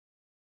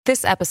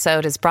This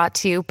episode is brought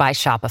to you by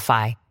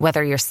Shopify.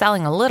 Whether you're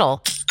selling a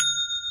little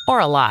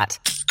or a lot,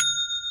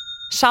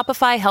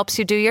 Shopify helps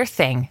you do your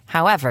thing,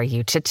 however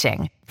you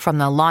cha-ching. From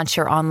the launch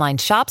your online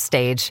shop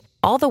stage,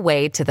 all the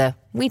way to the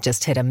we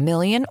just hit 1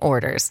 million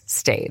orders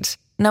stage.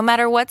 No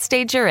matter what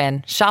stage you're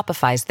in,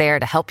 Shopify's there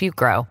to help you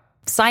grow.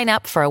 Sign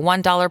up for a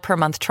 $1 per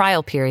month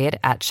trial period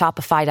at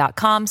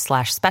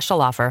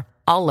shopify.com/special offer,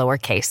 all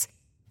lowercase.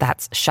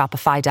 That's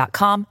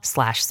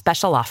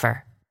shopify.com/special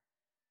offer.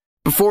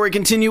 Before we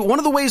continue, one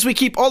of the ways we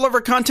keep all of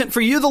our content for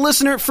you, the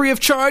listener, free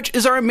of charge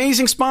is our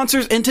amazing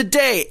sponsors, and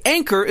today,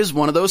 Anchor is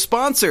one of those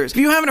sponsors. If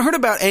you haven't heard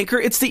about Anchor,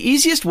 it's the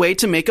easiest way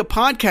to make a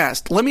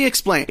podcast. Let me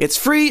explain. It's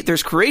free,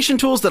 there's creation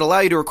tools that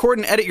allow you to record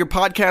and edit your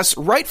podcasts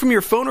right from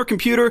your phone or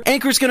computer.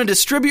 Anchor's going to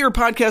distribute your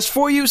podcast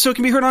for you so it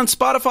can be heard on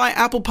Spotify,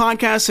 Apple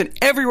Podcasts, and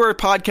everywhere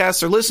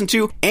podcasts are listened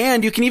to,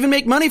 and you can even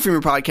make money from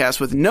your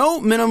podcast with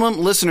no minimum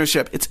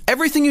listenership. It's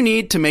everything you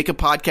need to make a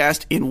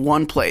podcast in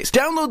one place.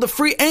 Download the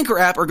free Anchor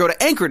app or go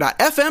to anchor.fm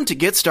to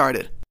get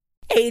started.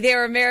 Hey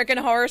there, American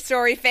Horror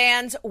Story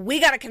fans. We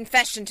got a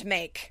confession to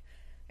make.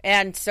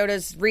 And so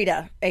does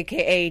Rita,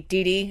 a.k.a.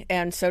 Dee Dee,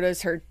 and so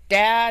does her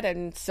dad,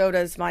 and so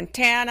does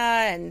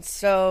Montana, and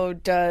so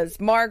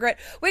does Margaret.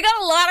 We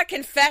got a lot of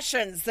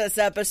confessions this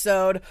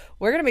episode.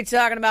 We're going to be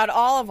talking about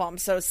all of them,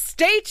 so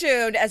stay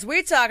tuned as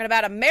we're talking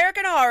about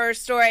American Horror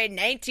Story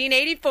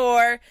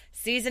 1984,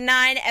 Season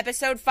 9,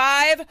 Episode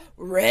 5,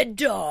 Red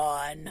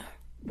Dawn.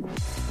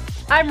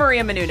 I'm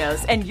Maria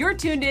Menounos, and you're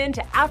tuned in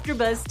to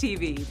AfterBuzz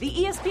TV, the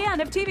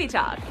ESPN of TV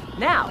talk.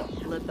 Now,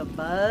 let the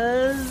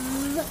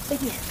buzz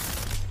begin.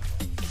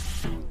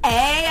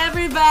 Hey,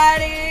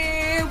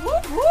 everybody!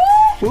 Whoop, whoop.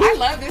 I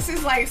love this.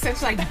 Is like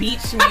such like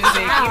beach music,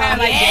 you know, like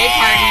gay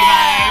party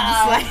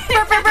vibes. Like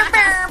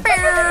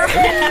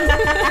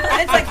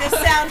it's like the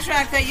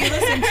soundtrack that you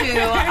listen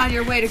to on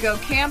your way to go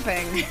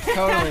camping.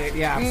 Totally,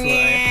 yeah, absolutely.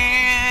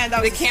 Yeah,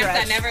 that was the camp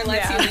that never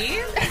lets you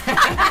leave.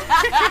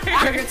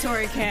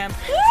 Purgatory camp.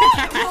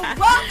 Well,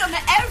 welcome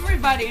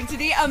everybody to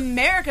the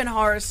American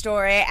Horror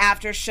Story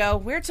after show.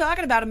 We're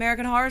talking about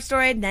American Horror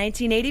Story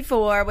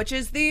 1984, which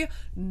is the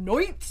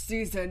 9th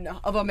season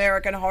of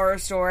American Horror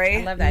Story.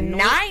 I love that.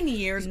 9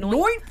 years.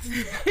 9th.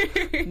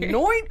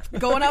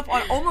 Going up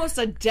on almost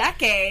a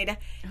decade.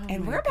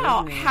 And we're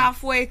about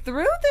halfway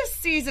through this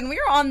season. We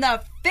are on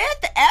the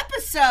 5th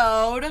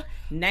episode.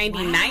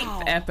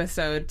 99th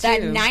episode, too.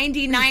 That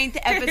 99th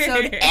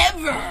episode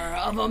ever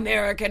of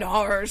American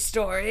Horror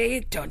Story.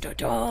 Dun, dun,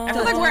 dun. I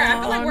feel like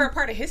we're a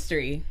part of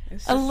history.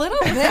 A little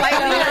bit.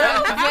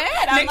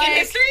 Making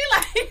history?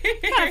 I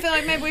feel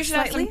like maybe we should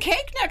have some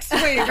cake next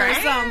week or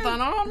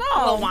something. I don't know. A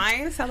little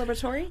wine,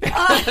 celebratory.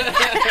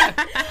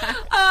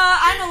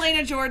 I'm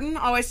Elena Jordan,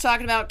 always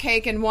talking about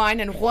cake and wine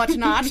and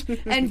whatnot,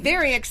 and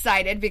very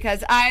excited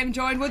because I am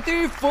joined with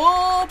the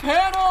full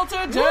panel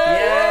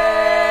today.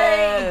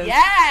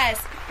 Yes.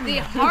 The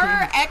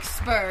horror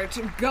expert,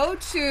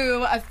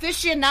 go-to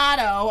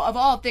aficionado of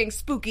all things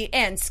spooky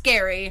and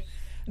scary.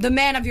 The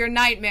man of your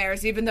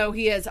nightmares, even though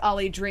he is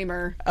Ollie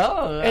Dreamer.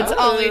 It's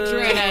Ollie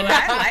Dreamer.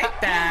 I like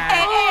that.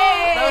 Hey.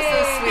 That was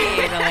so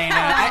sweet,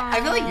 Elena. I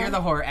feel like you're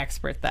the horror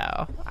expert,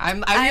 though.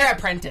 I'm your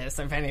apprentice,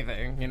 if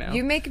anything. You know.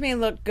 You make me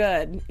look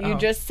good. You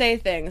just say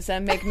things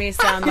that make me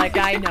sound like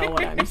I know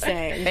what I'm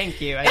saying. Thank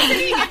you. Isn't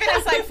he giving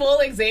us like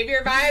full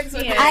Xavier vibes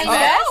with his I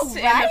vest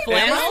know, and right? the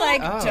flannel? It's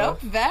like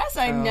dope vest.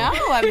 I know.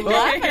 I'm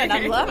loving it.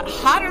 I'm loving it.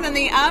 Hotter than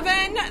the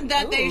oven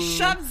that they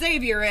shoved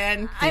Xavier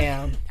in.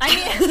 Damn. I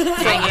mean,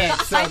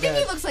 I think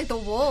he looks like the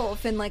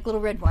wolf in like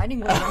Little Red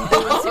Riding Hood.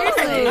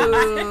 Seriously.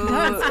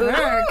 That's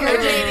her.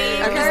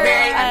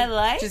 I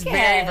like Just it.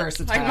 very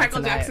versatile. Like Michael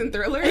tonight. Jackson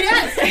Thriller?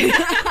 Yes.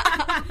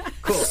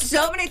 Cool.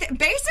 So many things.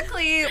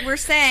 Basically, we're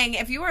saying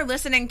if you are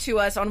listening to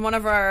us on one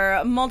of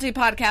our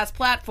multi-podcast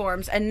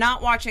platforms and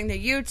not watching the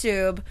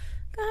YouTube,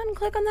 go ahead and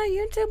click on that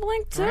YouTube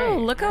link too. Right.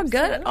 Look how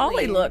good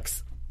Ollie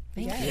looks.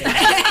 Thank you.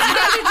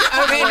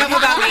 Okay, enough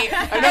about me.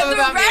 And the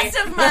rest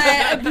of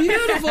my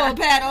beautiful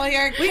panel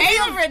here,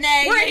 Kayla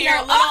Renee. We're here,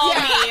 little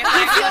me.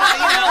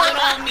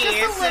 Little me.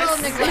 Just a little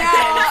neglected.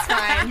 Yeah. It's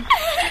fine.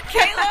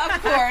 Kayla,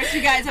 of course,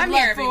 you guys have I'm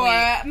here loved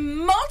every for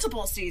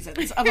multiple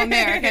seasons of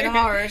American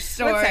Horror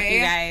Story. What's up, you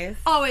guys?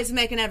 Always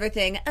making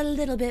everything a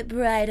little bit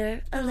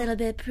brighter, a little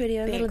bit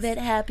prettier, a little bit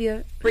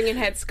happier. Bringing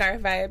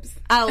headscarf vibes.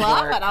 I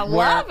love it. I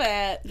love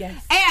it.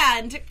 Yes.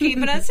 And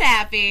keeping us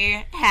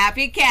happy.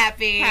 Happy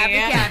Cappy. Happy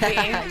Cappy.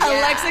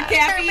 Alexa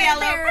Cappy Yellow.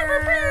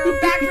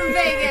 Back from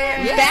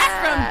Vegas. Yeah. Back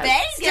from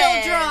Vegas.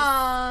 Still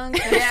drunk.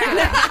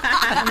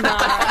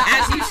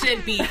 As you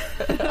should be.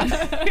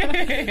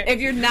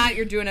 If you're not,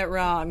 you're doing it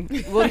wrong.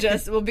 We'll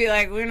be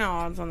like, we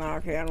know it's on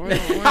our can. We're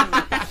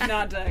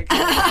not doing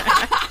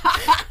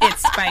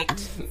It's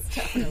spiked.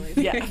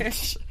 Yeah.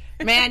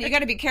 Man, you got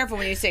to be careful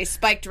when you say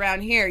spiked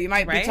around here. You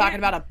might be talking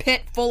about a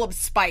pit full of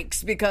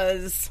spikes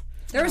because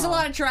There was a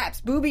lot of traps.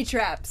 Booby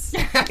traps.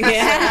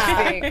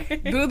 yeah,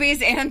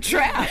 boobies and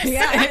traps.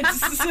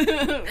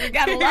 Yeah, we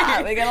got a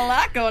lot. We got a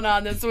lot going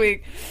on this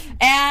week,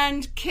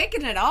 and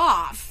kicking it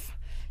off.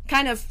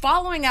 kind of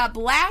following up.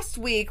 Last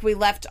week, we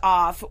left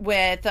off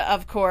with,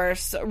 of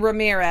course,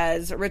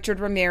 Richard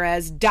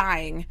Ramirez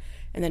dying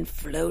and then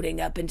floating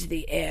up into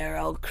the air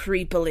all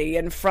creepily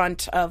in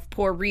front of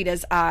poor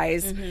Rita's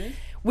eyes.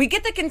 We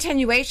get the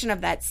continuation of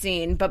that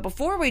scene, but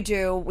before we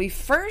do, we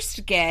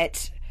first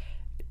get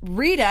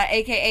Rita,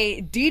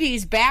 a.k.a. Dee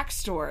Dee's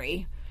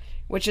backstory,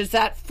 which is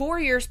that 4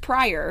 years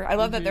prior. I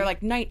love that they're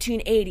like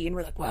 1980, and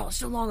we're like, wow,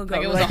 so long ago.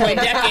 Like it was a whole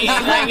decade.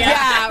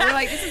 Yeah, we're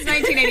like, this is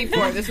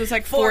 1984. This was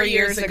like 4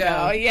 years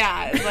ago.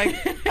 Yeah, it's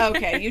like,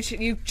 okay,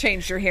 you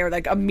changed your hair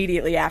like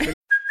immediately after.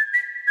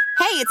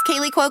 Hey, it's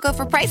Kaylee Cuoco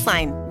for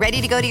Priceline.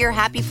 Ready to go to your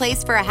happy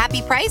place for a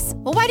happy price?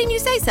 Well, why didn't you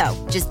say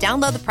so? Just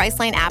download the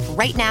Priceline app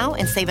right now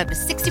and save up to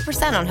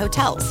 60% on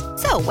hotels.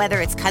 So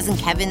whether it's Cousin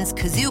Kevin's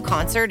Kazoo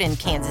Concert in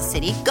Kansas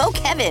City, go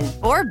Kevin,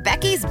 or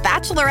Becky's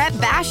Bachelorette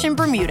Bash in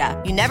Bermuda,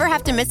 you never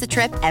have to miss a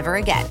trip ever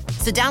again.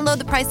 So download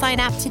the Priceline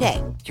app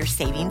today. Your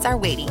savings are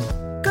waiting.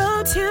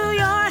 Go to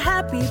your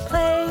happy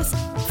place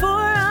for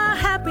a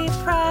happy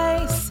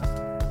price.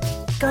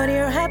 Go to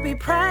your happy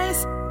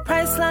price,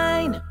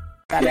 Priceline.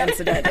 That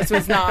incident. This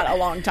was not a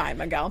long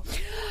time ago.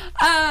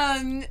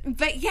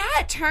 But yeah,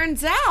 it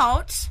turns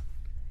out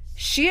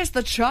she is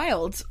the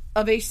child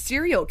of a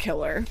serial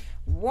killer.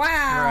 Wow.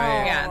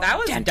 Right. Yeah, that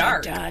was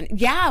dark. Dun.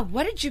 Yeah,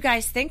 what did you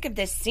guys think of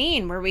this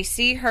scene where we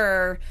see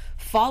her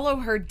follow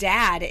her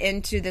dad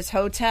into this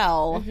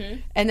hotel,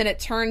 and then it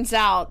turns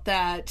out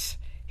that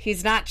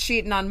he's not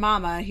cheating on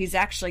Mama. He's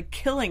actually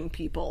killing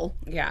people.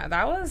 Yeah,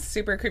 that was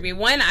super creepy.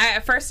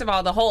 First of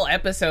all, the whole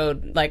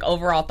episode, like,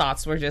 overall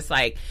thoughts were just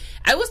like,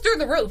 I was through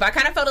the roof. I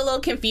kind of felt a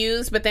little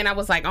confused, but then I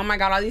was like, oh my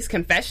God, all these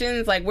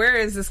confessions. Like, where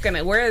is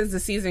the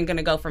season going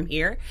to go from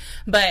here?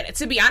 But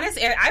to be honest,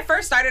 I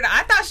first started,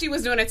 I thought she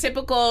was doing a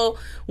typical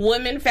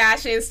woman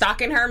fashion,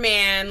 stalking her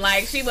man.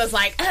 Like, she was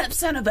like,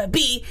 son of a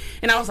B.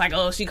 And I was like,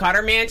 oh, she caught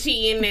her man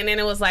cheating. And then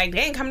it was like,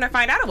 dang, come to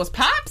find out it was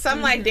Pops.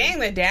 I'm like, dang,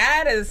 the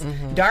dad is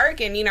dark.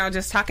 And, you know,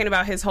 just talking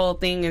about his whole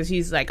thing is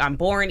he's like, I'm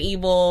born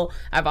evil.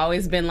 I've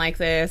always been like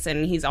this.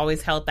 And he's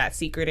always held that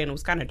secret. And it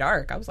was kind of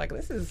dark. I was like,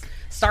 this is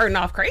starting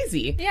off crazy.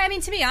 Yeah, I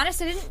mean, to be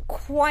honest, I didn't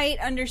quite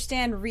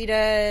understand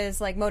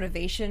Rita's, like,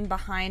 motivation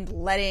behind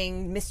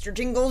letting Mr.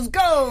 Jingles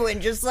go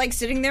and just, like,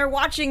 sitting there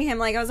watching him.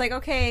 Like, I was like,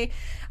 okay,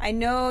 I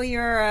know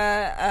you're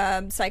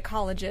a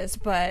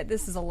psychologist, but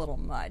this is a little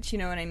much, you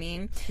know what I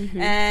mean?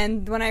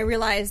 And when I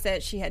realized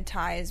that she had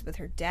ties with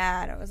her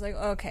dad, I was like,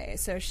 okay,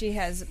 so she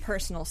has a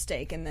personal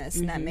stake in this,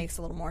 and that makes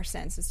a little more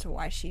sense as to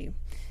why she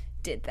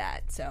did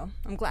that. So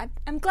I'm glad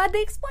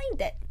they explained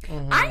it.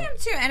 I am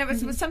too, and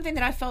it was something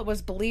that I felt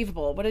was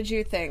believable. What did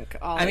you think,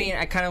 Ollie? I mean,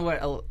 I kind of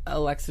what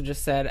Alexa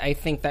just said. I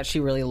think that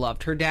she really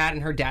loved her dad,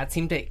 and her dad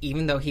seemed to,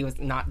 even though he was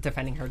not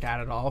defending her dad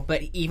at all,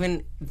 but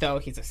even though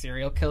he's a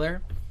serial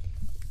killer,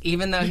 he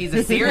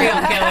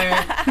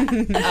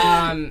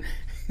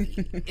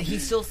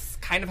still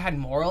kind of had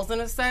morals in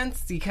a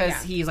sense,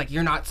 because he's like,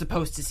 you're not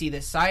supposed to see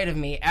this side of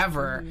me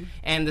ever,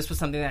 and this was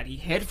something that he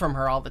hid from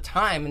her all the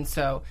time, and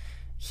so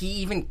he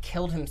even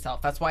killed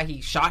himself. That's why he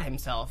shot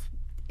himself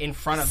in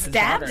front of his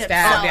daughter.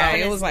 Yeah,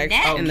 it was like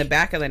in the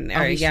back of the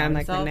neck. Yeah, in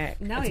like the neck.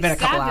 No, it's been a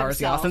couple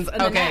hours, y'all. Since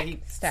he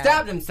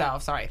stabbed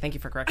himself. Sorry, thank you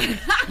for correcting me.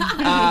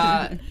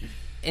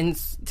 And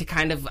to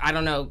kind of, I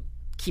don't know,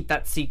 keep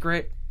that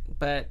secret,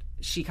 but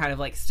she kind of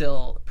like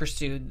still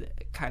pursued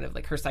kind of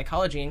like her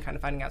psychology and kind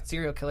of finding out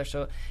serial killer.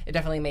 So it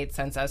definitely made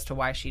sense as to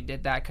why she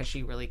did that, because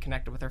she really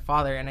connected with her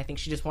father, and I think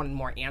she just wanted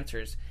more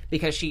answers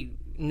because she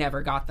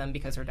never got them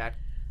because her dad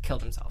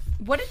killed himself.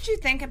 What did you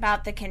think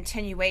about the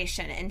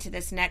continuation into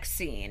this next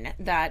scene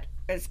that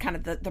is kind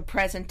of the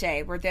present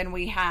day, where then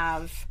we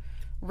have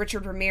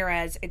Richard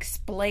Ramirez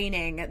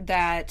explaining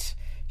that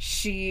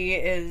she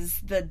is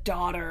the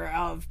daughter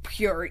of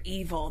pure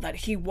evil, that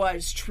he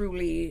was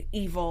truly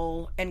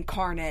evil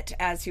incarnate,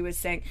 as he was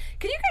saying.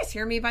 Can you guys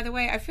hear me, by the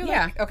way? I feel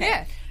like... Okay.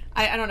 Yeah.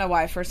 I don't know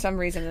why. For some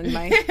reason in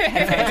my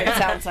headphones, it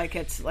sounds like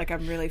it's like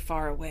I'm really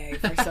far away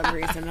for some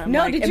reason. I'm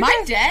like, am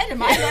I dead?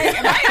 Am I here?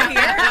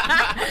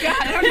 God,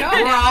 I don't know.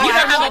 You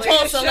don't have a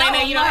pulse,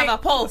 Elena. You don't have a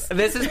pulse.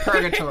 This is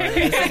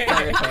purgatory.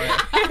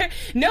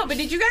 No, but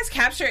did you guys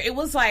capture? It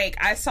was like,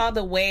 I saw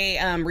the way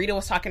Rita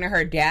was talking to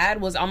her dad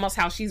was almost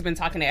how she's been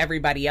talking to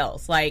everybody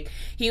else. Like,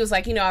 he was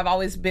like, you know, I've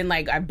always been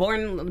like, I'm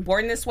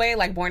born this way,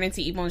 like born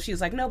into evil. And she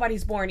was like,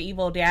 nobody's born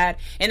evil, Dad.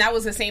 And that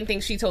was the same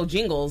thing she told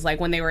Jingles, like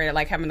when they were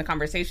like having the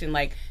conversation.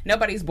 Like,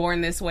 nobody's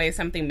born this way,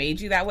 something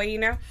made you that way, you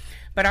know?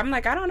 But I'm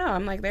like, I don't know.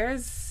 I'm like,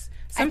 there's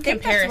some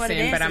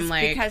comparison, but I'm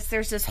like... because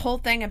there's this whole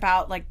thing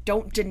about, like,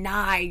 don't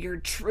deny your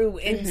true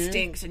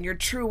instincts, and your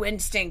true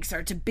instincts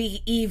are to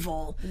be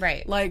evil.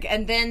 Right. Like,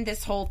 and then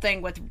this whole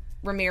thing with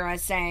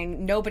Ramirez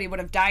saying nobody would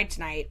have died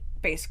tonight,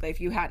 basically,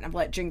 if you hadn't have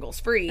let Jingles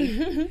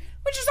free.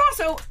 Which is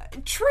also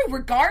true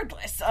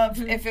regardless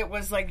of if it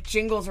was, like,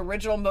 Jingles'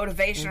 original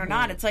motivation or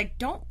not. It's like,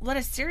 don't let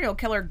a serial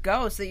killer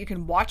go so that you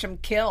can watch him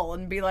kill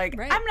and be like,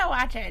 I'm not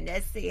watching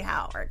to see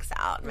how it works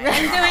out. I'm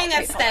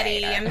doing a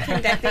study. I'm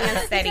conducting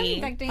a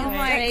study.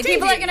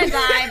 People are going to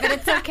die, but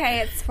it's okay.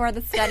 It's for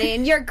the study.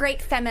 And you're a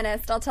great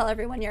feminist. I'll tell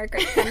everyone you're a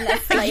great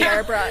feminist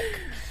later, Brooke.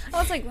 I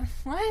was like,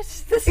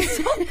 what? This is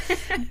so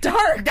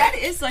dark. That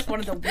is like one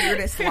of the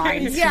weirdest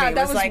lines. Yeah, to me.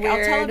 that It was like, weird.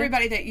 I'll tell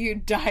everybody that you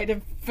died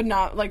of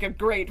like a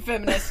great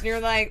feminist, and you're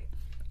like,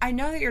 I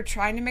know that you're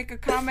trying to make a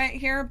comment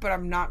here, but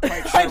I'm not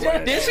quite sure what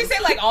it Didn't is. she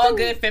say like all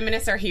good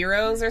feminists are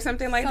heroes or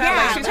something like that?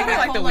 Yeah, Like, she took it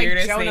like the whole,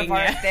 weirdest Joan thing. of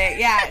Arc thing.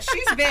 Yeah,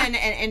 she's been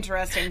an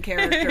interesting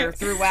character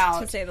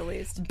throughout, to say the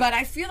least. But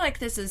I feel like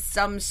this is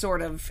some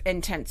sort of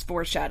intense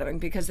foreshadowing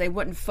because they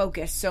wouldn't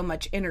focus so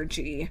much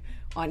energy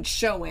on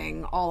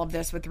showing all of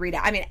this with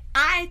Rita. I mean,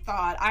 I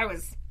thought I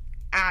was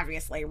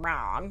obviously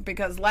wrong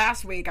because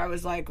last week I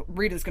was like,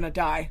 Rita's gonna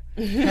die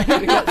because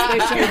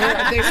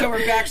they show her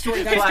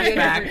backstory.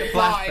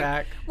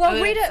 Flashback. Well,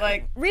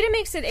 And Rita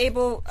makes it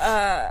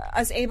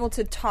us able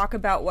to talk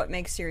about what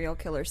makes serial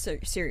killers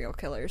serial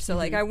killers. So,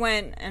 like, I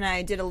went and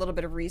I did a little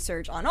bit of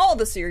research on all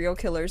the serial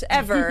killers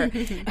ever,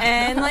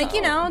 and like,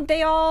 you know,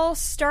 they all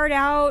start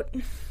out.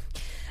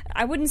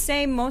 I wouldn't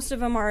say most of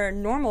them are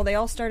normal. They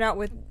all start out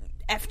with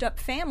effed up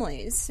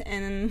families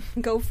and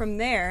go from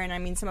there. And I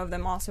mean, some of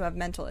them also have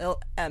mental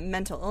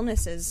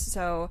illnesses.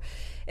 So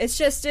it's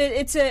just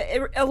it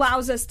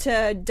allows us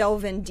to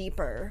delve in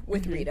deeper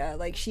with Rita.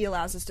 Like, she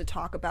allows us to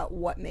talk about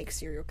what makes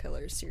serial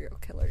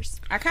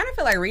killers. I kind of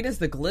feel like Rita's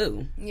the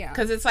glue. Yeah.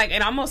 Because it's like,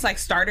 it almost like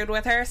started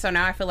with her, so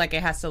now I feel like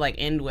it has to like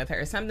end with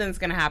her. Something's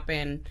going to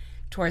happen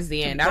towards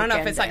the end. I don't know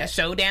if it's like a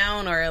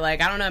showdown or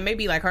like, I don't know,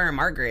 maybe like her and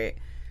Margaret.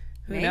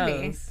 Who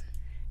knows?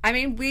 I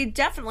mean, we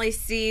definitely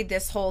see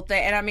this whole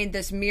thing, and I mean,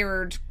 this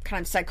mirrored kind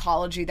of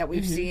psychology that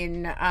we've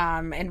seen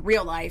in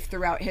real life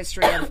throughout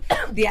history of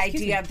the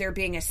idea of there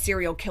being a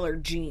serial killer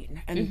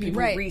gene and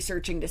people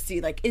researching to see,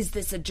 like, is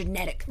this a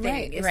genetic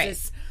thing? Is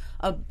this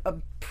a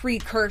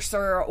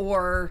precursor,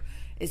 or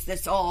is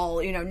this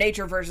all, you know,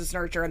 nature versus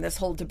nurture and this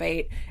whole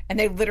debate? And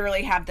they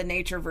literally have the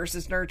nature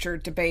versus nurture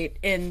debate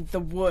in the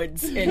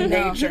woods in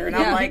nature. And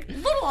I'm like,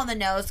 little on the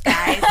nose,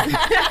 guys.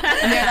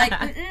 And they're like,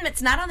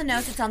 it's not on the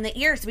nose, it's on the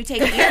ears. We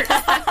take ears.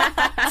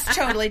 it's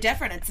totally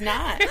different. It's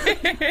not.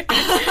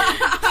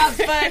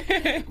 But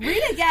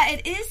Rita, yeah,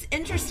 it is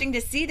interesting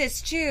to see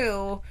this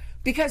too,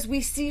 because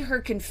we see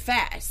her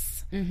confess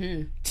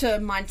to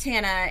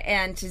Montana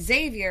and to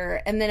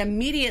Xavier, and then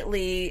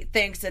immediately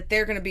thinks that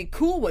they're going to be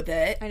cool with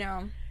it. I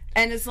know.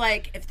 And it's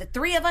like, if the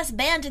three of us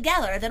band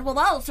together, then we'll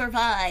all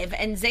survive.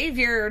 And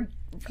Xavier,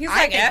 he's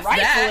like,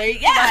 rightfully,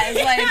 is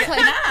like,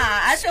 nah,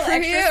 I feel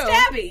extra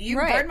stabby. You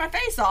burned my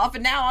face off,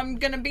 and now I'm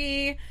going to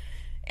be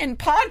in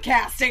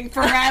podcasting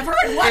forever.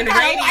 And what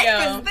kind of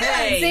life is this?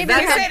 Hey,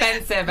 that's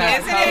offensive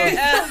as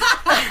host.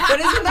 But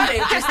isn't that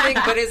interesting?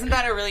 But isn't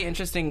that a really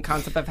interesting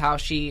concept of how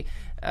she,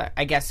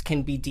 I guess,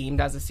 can be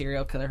deemed as a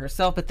serial killer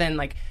herself? But then,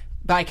 like,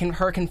 by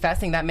her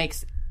confessing,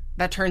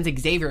 that turns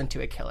Xavier into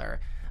a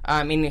killer.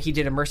 I mean, he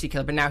did a mercy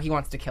kill, but now he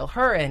wants to kill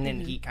her, and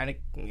then he kind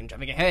of,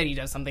 jumping ahead, he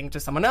does something to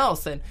someone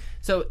else, and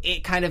so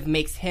it kind of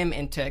makes him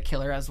into a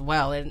killer as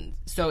well. And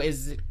so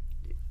is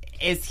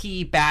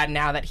he bad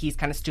now that he's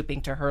kind of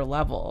stooping to her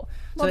level?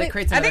 So it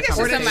creates another I think it's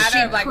just a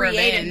matter of like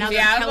revenge.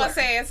 Yeah, I was gonna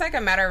say it's like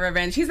a matter of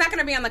revenge. He's not going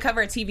to be on the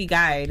cover of TV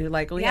Guide.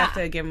 Like, we have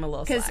to give him a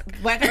little slack.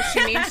 Because whether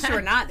she means to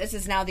or not, this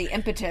is now the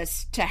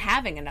impetus to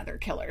having another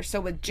killer.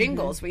 So with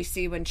Jingles, we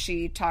see when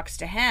she talks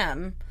to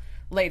him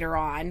later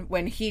on,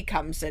 when he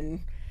comes and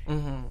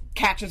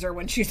catches her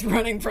when she's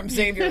running from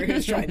Xavier,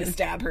 who's trying to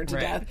stab her to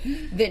death.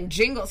 Then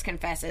Jingles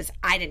confesses,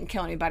 I didn't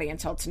kill anybody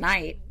until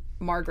tonight.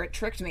 Margaret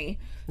tricked me.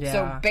 Yeah.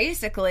 So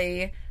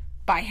basically,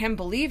 by him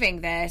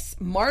believing this,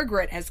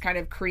 Margaret has kind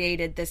of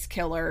created this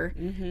killer.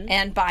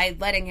 And by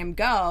letting him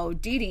go,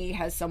 Dee Dee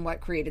has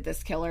somewhat created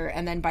this killer.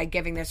 And then by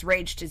giving this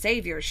rage to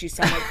Xavier, she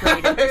somewhat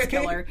created this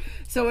killer.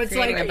 So it's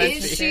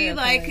Creating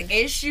like,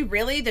 is she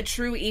really the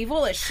true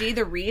evil? Is she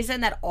the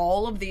reason that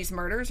all of these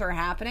murders are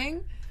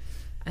happening?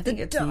 I think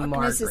it's darkness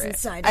Margaret. is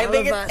inside I all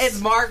think of us.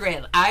 it's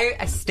Margaret.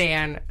 I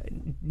stan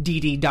Dee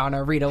Dee,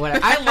 Donna, Rita,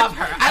 whatever. I love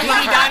her.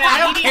 I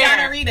don't care.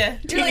 Donna, Rita.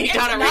 Dee Dee,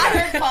 Donna,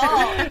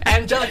 Rita.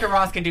 Angelica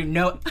Ross can do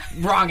no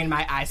wrong in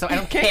my eyes, so I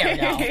don't care,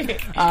 y'all.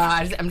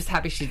 I'm just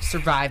happy she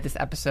survived this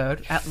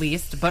episode, at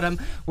least. But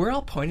we're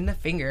all pointing the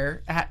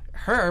finger at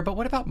her, but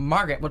what about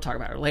Margaret? We'll talk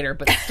about her later,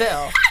 but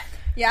still.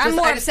 Yeah, I'm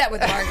more upset with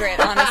Margaret,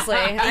 honestly.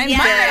 I'm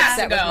very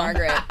upset with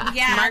Margaret.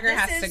 Yeah, Margaret this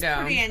has to is go.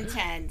 pretty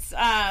intense.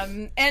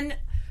 And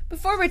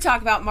before we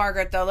talk about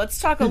Margaret, though, let's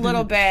talk a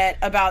little bit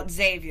about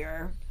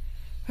Xavier,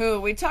 who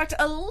we talked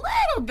a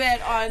little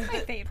bit on.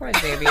 Poor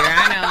Xavier.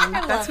 I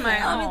know. That's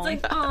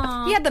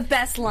my. He had the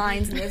best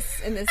lines in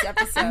this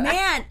episode.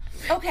 Man,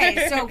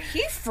 okay, so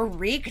he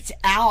freaked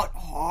out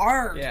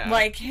hard. Yeah.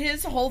 Like,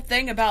 his whole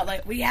thing about,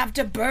 like, we have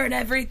to burn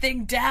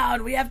everything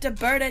down. We have to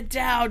burn it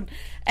down.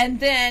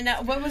 And then,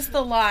 what was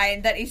the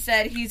line that he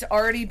said? He's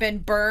already been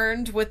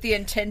burned with the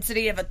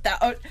intensity of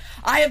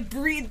I have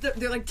breathed,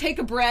 they're like, take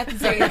a breath,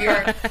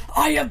 Xavier.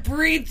 I have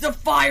breathed the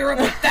fire of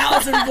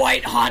 1,000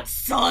 white hot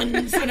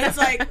suns. And it's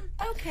like,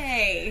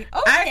 Okay.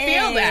 I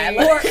feel that.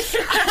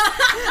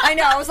 I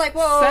know. I was like,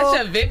 whoa.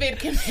 Such a vivid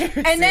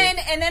comparison. And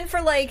then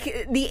for like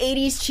the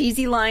 80s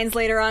cheesy lines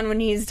later on when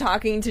he's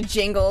talking to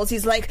Jingles,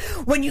 he's like,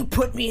 when you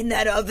put me in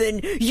that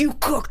oven, you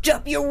cooked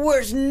up your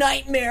worst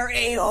nightmare,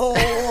 a-hole.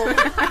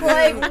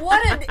 Like,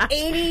 what an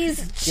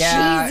 80s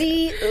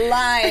cheesy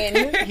line.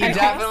 He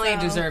definitely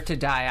deserved to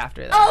die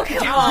after that. Oh,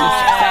 come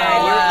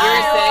on.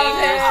 You're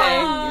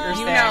saying.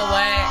 You know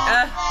what?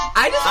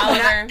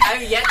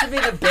 I'm yet to be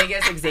the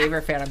biggest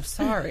Xavier fan. I'm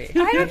sorry.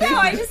 I don't know.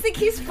 I just think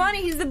he's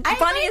funny. He's the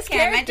funniest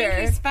character. I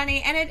think he's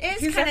funny, and it is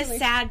kind of definitely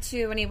sad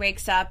too when he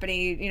wakes up and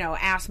he,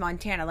 asks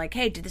Montana like,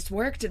 "Hey, did this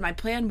work? Did my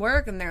plan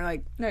work?" And they're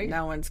like,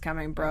 No one's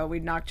coming, bro. We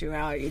knocked you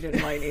out. You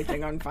didn't light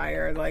anything on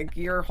fire. Like,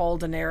 your whole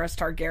Daenerys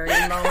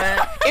Targaryen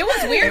moment. It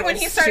was weird when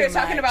he started too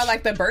talking much. about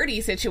like the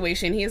Birdie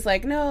situation. He's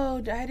like, "No,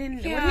 I didn't."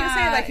 What did he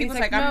say? Like he was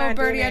like, "I'm no, not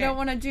Birdie, doing I it." don't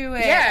want to do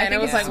it. Yeah, I and think it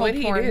was it's like, this what did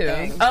he whole porn do?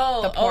 thing.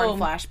 Oh, the porn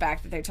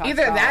flashback that they talked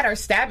either about. that or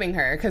stabbing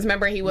her. Because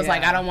remember, he was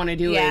like, "I don't want to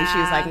do it," and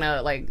she's like,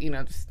 "No, like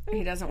just."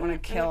 He doesn't want to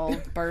kill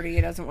Birdie.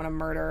 He doesn't want to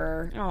murder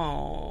her.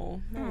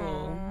 Oh,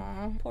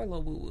 poor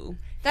little woo woo.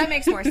 That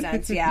makes more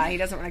sense. Yeah, he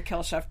doesn't want to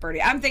kill Chef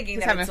Birdie. I'm thinking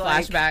He's that having it's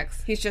like,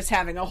 flashbacks. he's just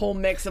having a whole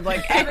mix of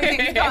like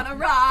everything's gone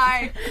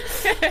awry.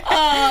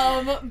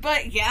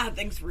 But yeah,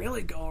 things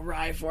really go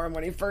awry for him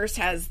when he first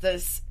has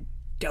this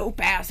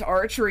dope ass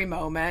archery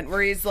moment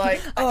where he's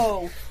like,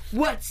 "Oh,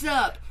 what's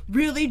up?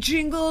 Really,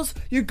 Jingles?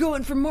 You're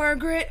going for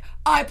Margaret?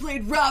 I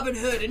played Robin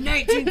Hood in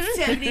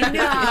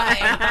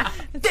 1979.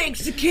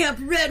 Thanks to Camp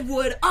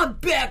Redwood, I'm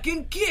back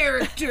in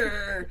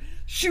character.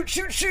 Shoot,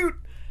 shoot, shoot."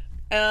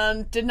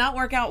 And did not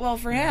work out well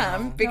for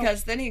him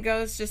because then he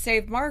goes to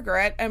save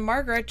Margaret, and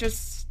Margaret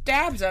just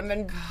stabs him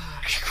and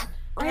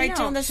right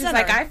down the She's center.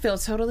 like, "I feel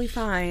totally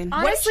fine."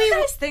 What do you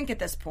guys think at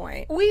this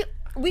point?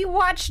 We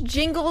watched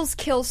Jingles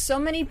kill so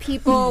many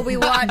people. We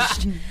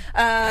watched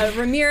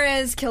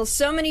Ramirez kill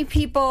so many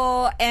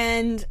people,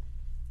 and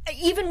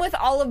even with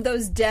all of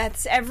those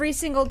deaths, every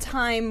single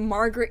time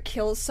Margaret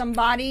kills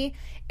somebody,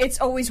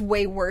 it's always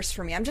way worse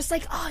for me. I'm just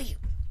like, oh, you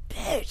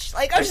bitch.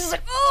 Like, I was just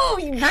like, oh,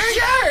 you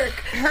jerk.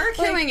 Her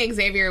killing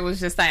Xavier was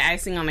just like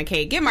icing on the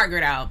cake. Get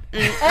Margaret out. No,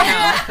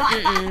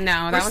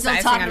 that was still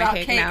icing talking on the about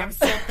cake. cake. Now. I'm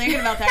still thinking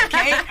about that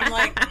cake. I'm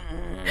like,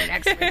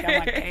 next week I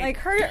want cake. Like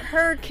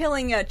her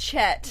killing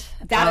Chet.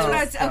 That's what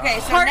I was. Okay,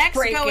 so next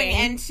going Heartbreaking.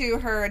 into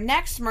her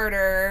next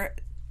murder,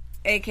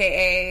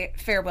 aka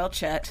Farewell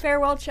Chet.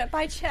 Farewell Chet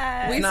by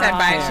Chet. We said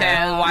bye,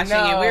 Chet. Watching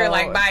it, we were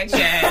like, bye,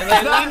 Chet.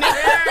 Like,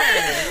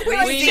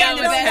 we know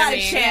it was coming.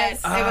 Chet.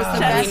 It was the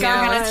best We knew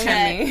it was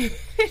Chet. coming.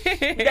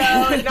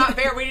 No, it's not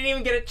fair. We didn't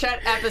even get a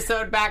Chet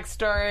episode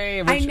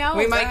backstory. Which I know,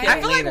 we might right? get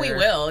I feel later. like we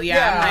will.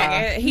 Yeah, I'm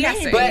like, he has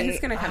to. But- He's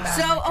gonna come back.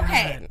 So,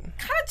 okay,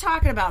 kind of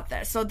talking about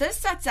this. So this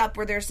sets up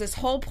where there's this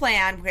whole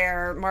plan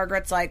where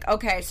Margaret's like,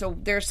 okay, so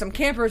there's some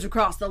campers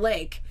across the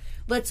lake.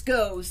 Let's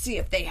go see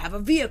if they have a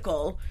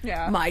vehicle.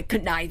 Yeah. My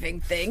conniving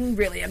thing.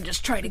 Really, I'm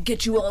just trying to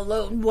get you all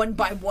alone one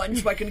by one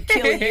so I can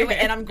kill you,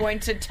 and I'm going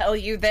to tell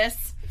you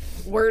this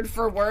word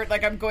for word.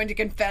 Like, I'm going to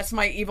confess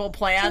my evil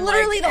plan.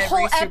 Literally, like the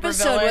whole every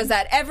episode supervillain. was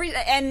that.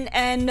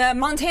 And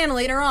Montana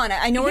later on.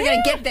 I know we're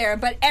gonna get there,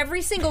 but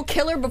every single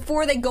killer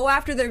before they go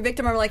after their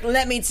victim are like,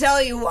 "Let me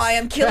tell you why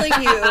I'm killing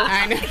you.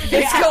 I know.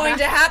 It's going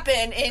to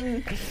happen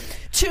in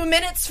 2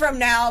 minutes from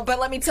now, but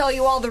let me tell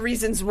you all the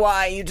reasons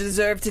why you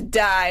deserve to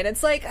die." And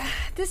it's like,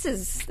 this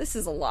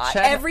is a lot.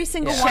 Chet- Every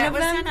single one It of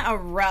was them. in a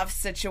rough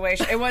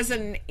situation. It was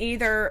an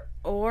either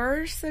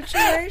or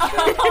situation.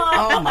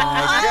 Oh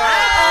my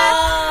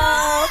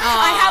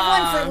I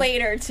have one for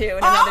later too.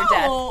 Another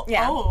death.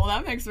 Yeah. Oh,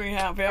 that makes me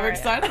happy. I'm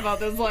excited about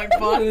this fun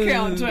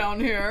countdown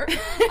here.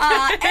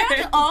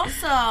 And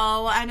also,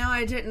 I know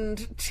I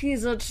didn't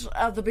tease it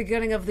at the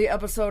beginning of the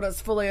episode as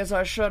fully as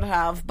I should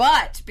have,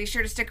 but be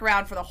sure to stick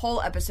around for the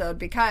whole episode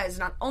because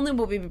not only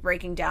will we be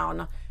breaking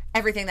down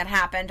everything that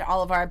happened,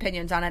 all of our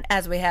opinions on it,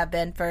 as we have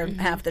been for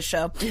half the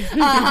show,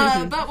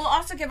 but we'll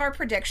also give our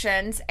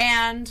predictions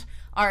and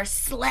our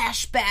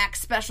slashback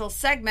special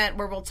segment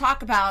where we'll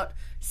talk about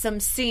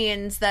some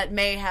scenes that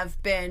may have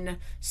been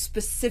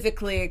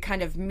specifically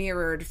kind of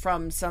mirrored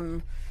from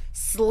some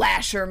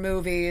slasher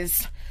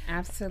movies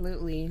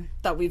Absolutely.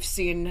 that we've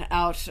seen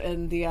out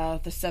in the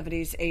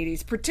 70s,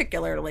 80s,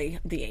 particularly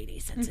the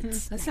 80s. Since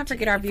it's Let's not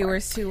forget our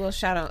viewers too. We'll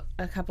shout out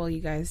a couple of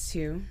you guys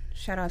too.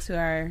 Shout out to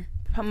our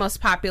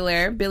most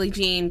popular Billie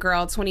Jean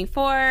Girl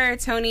 24,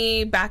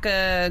 Tony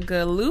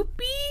Bacagalupi.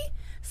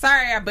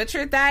 Sorry, I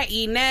butchered that.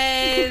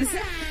 Inez,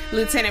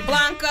 Lieutenant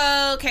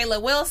Blanco, Kayla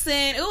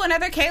Wilson. Ooh,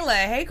 another Kayla.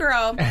 Hey,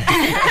 girl.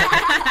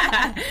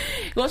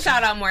 We'll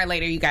shout out more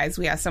later, you guys.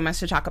 We have so much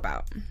to talk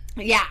about.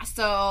 Yeah,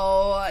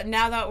 so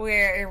now that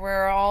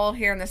we're all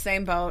here in the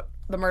same boat,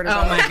 the murder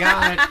boat. Oh my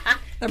god.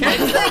 I'm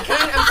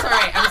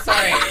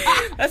sorry.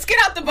 Let's get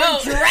out the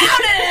boat.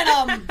 Drowning in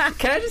them!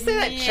 Can I just say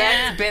that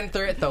Chet's been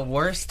through it the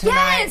worst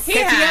tonight? Yes, he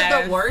Because he had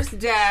has. the worst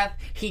death.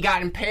 He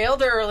got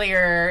impaled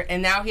earlier,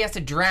 and now he has to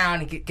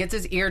drown. He gets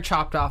his ear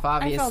chopped off,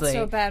 obviously.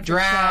 so bad for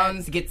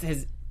Drowns, gets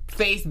his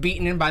face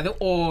beaten in by the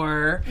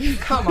oar.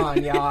 Come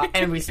on, y'all.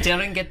 And we still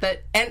didn't get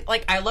that. And,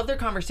 like, I love their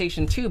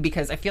conversation, too,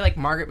 because I feel like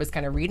Margaret was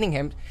kind of reading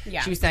him.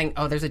 Yeah. She was saying,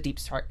 oh, there's a deep,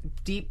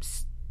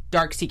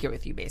 dark secret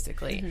with you,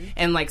 basically.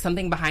 And, like,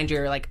 something behind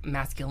your, like,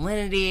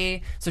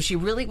 masculinity. So she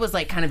really was,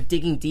 like, kind of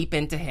digging deep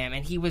into him.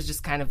 And he was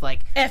just kind of like,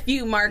 F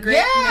you, Margaret.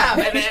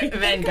 Yeah.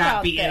 And then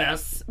got beaten up.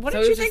 What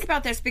did you think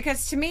about this?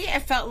 Because to me,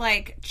 it felt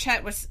like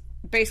Chet's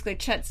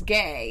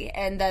gay,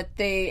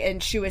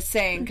 and she was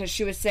saying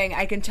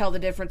I can tell the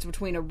difference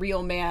between a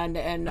real man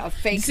and a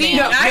fake man.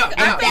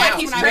 I feel like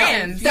he's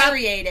trans.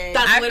 Infuriated.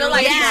 I feel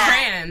like he's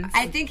trans.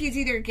 I think he's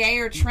either gay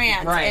or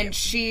trans, and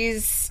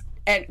she's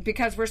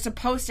because we're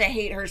supposed to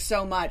hate her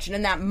so much, and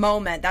in that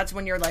moment, that's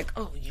when you're like,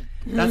 oh, you.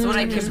 That's when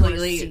I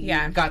completely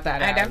got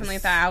that. I definitely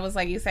thought, I was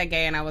like, you said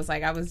gay, and I was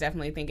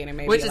definitely thinking it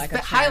may be like a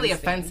trans highly thing.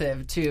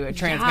 Offensive to a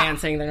trans man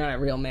saying they're not a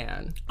real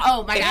man.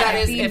 Oh my god,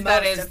 if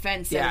that is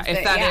offensive. Yeah,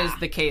 if that is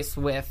the case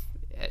with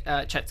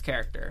Chet's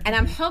character. And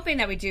I'm hoping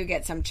that we do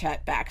get some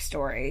Chet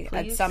backstory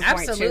at some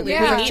point too.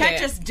 Yeah. Chet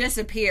just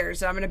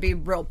disappears, and I'm going to be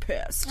real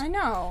pissed. I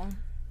know.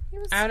 He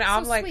was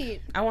I'm so like,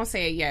 sweet. I won't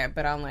say it yet,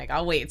 but I'm like,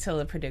 I'll wait till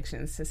the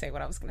predictions to say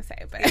what I was going to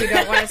say. But you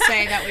don't want to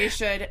say that we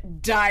should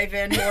dive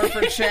in more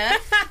for Chet?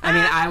 I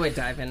mean, I would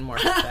dive in more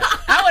for Chet.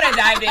 I would have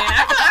dived in.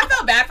 I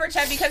felt bad for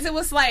Chet because it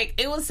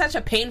was such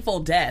a painful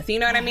death. You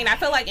know what I mean? I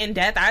feel like in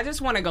death, I just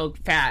want to go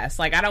fast.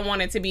 Like, I don't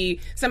want it to be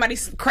somebody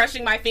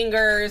crushing my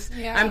fingers.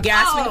 Yeah. I'm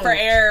gasping for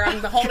air. I'm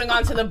holding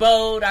onto the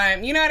boat.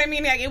 You know what I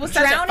mean? Like, it was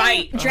such a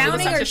fight.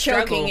 Drowning or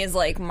choking is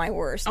like my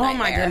worst nightmare. Oh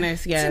my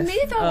goodness, yes. To me,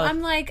 though,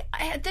 I'm like,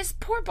 this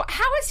poor boy,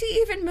 how is he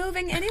even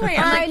moving anyway?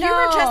 I'm like, you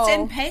were just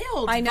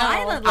impaled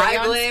violently.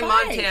 I blame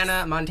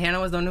Montana. Montana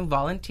was the one who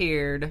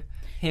volunteered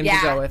him to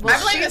go with.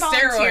 I blame the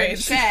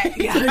steroids.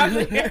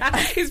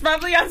 He's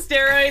probably on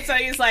steroids, so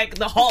he's like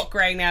the Hulk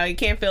right now. He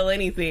can't feel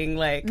anything.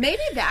 Like,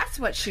 maybe that's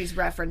what she's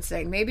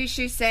referencing. Maybe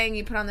she's saying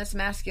you put on this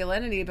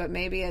masculinity, but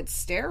maybe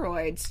it's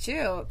steroids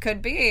too.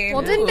 Could be.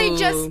 Well, didn't they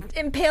just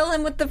impale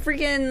him with the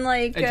freaking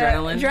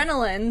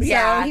adrenaline?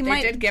 So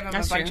he did give him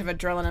a bunch of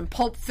adrenaline,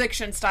 Pulp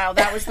Fiction style.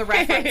 That was the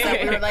reference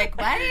that we were like,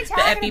 what are you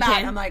talking about?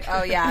 And I'm like,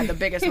 oh yeah, the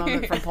biggest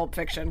moment from Pulp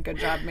Fiction. Good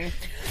job, me.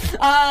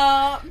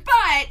 But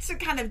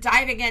kind of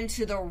diving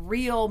into the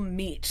real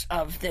meat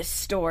of this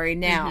story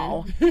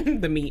now.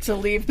 The meat. To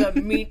leave the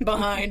meat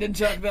behind and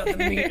talk about the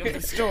meat of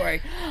the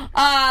story.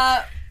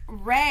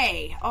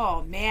 Ray.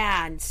 Oh,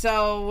 man.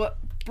 So,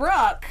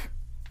 Brooke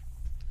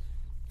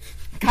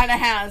kind of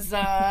has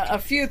a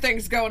few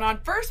things going on.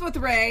 First with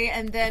Ray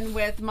and then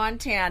with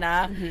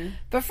Montana.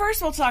 But first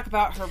we'll talk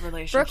about her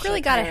relationship. Brooke really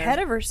got ahead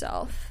of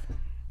herself.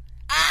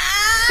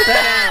 Was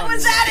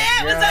that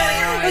it? Was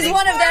that it was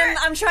one of them.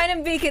 I'm trying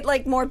to make it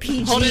like more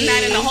PG. Holding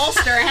that in the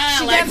holster.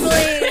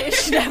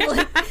 She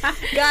definitely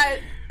got.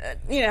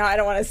 I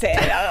don't want to say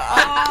it.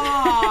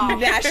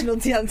 National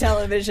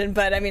television,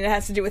 but I mean, it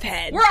has to do with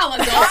head. We're all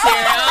adults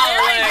here.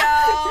 There we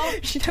go.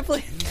 She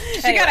definitely.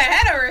 She got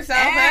ahead of herself.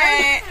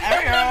 Hey, there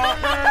we go.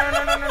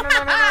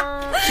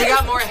 She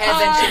got more head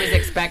than she was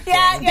expecting.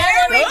 Yeah,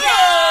 there we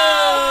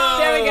go.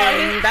 There we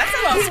go. That's a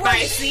little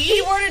spicy.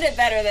 He worded it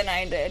better than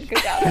I did.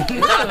 Good job.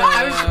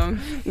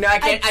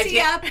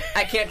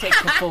 I can't take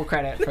the full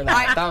credit for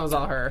that. That was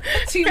all her.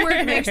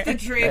 Teamwork makes the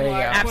dream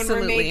work when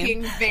we're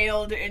making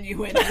veiled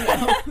innuendo.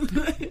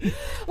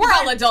 We're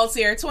all adults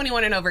here,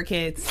 21 and over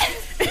kids.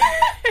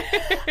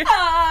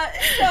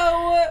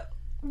 So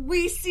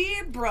we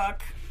see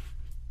Brooke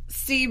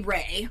see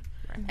Ray,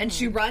 and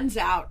she runs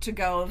out to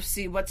go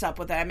see what's up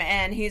with him,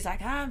 and he's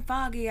like, I'm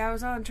foggy, I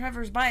was on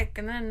Trevor's bike,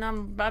 and then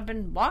I've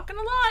been walking a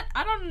lot,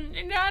 I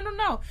don't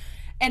know.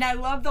 And I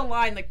love the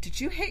line, like, did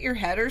you hit your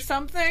head or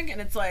something?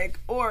 And it's like,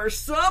 or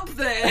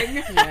something.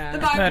 Yeah.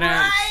 Am I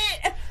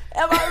right?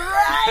 Am I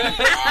right?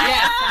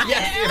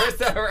 Yes,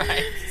 you're so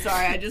right.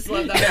 Sorry, I just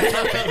love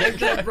that. Like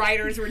the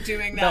writers were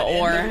doing that in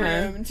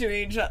the room to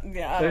each other.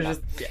 Yeah, I don't know.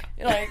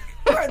 Like,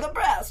 we're the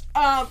best.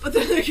 But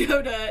then they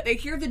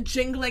hear the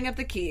jingling of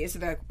the keys. So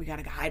they're like, we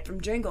gotta hide from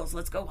Jingles.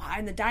 Let's go hide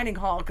in the dining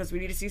hall because we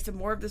need to see some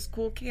more of this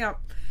cool camp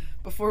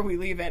before we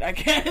leave it, I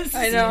guess.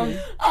 I know.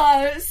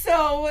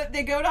 So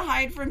they go to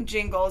hide from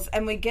Jingles,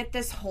 and we get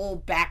this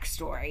whole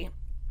backstory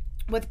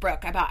with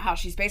Brooke about how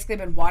she's basically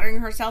been watering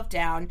herself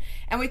down,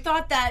 and we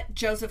thought that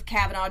Joseph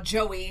Kavanaugh,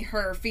 Joey,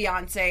 her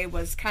fiance,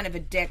 was kind of a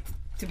dick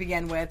to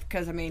begin with,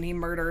 because, I mean, he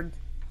murdered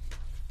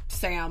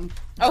Sam.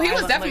 Oh, he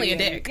was definitely a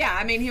dick. Yeah,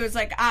 I mean, he was,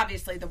 like,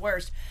 obviously the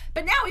worst.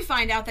 But now we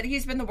find out that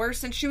he's been the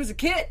worst since she was a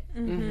kid.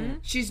 Mm-hmm.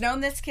 She's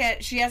known this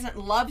kid. She hasn't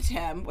loved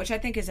him, which I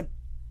think is a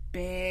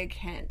big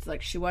hint.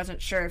 Like, she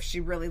wasn't sure if she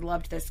really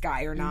loved this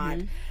guy or not.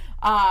 Mm-hmm.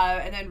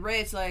 And then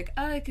Ray's like,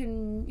 I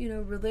can,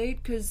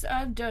 relate because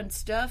I've done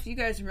stuff. You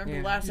guys remember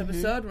the last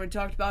episode when we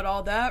talked about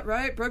all that,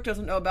 right? Brooke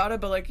doesn't know about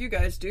it, but like you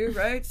guys do,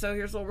 right? So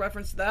here's a little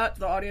reference to that to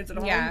the audience at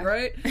home,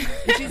 right?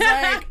 And she's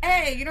like,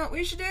 hey, you know what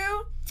we should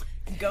do?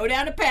 Go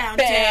down to Pound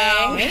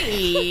Town.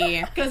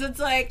 Hey. Because it's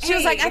like, she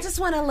was like, I just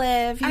want to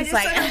live. He's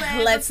like,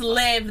 let's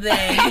live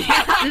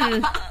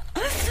then.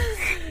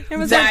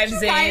 dives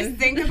you guys in.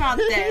 think about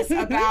this?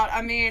 About,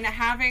 I mean,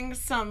 having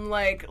some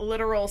like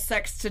literal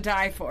sex to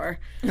die for.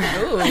 Ooh.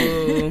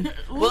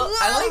 Well,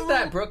 I like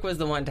that Brooke was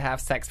the one to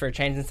have sex for a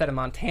change instead of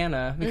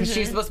Montana, because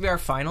she's supposed to be our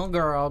final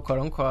girl, quote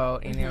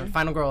unquote. And, you know,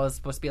 final girl is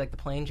supposed to be like the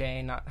plain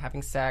Jane, not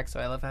having sex. So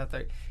I love how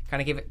they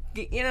kind of gave it.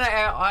 You know,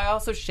 I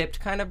also shipped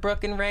kind of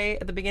Brooke and Ray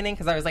at the beginning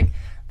because I was like,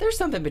 there's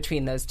something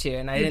between those two,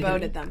 and I didn't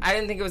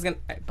think it was gonna.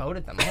 I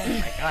voted them. Oh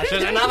my gosh,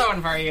 there's another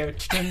one for you.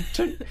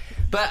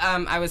 But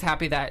I was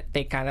happy that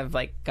they kind of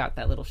like got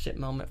that little ship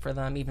moment for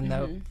them, even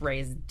though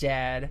Ray's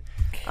dead.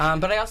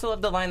 But I also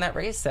love the line that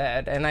Ray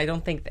said, and I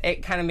don't think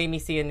it kind of made me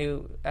see a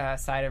new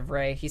side of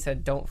Ray. He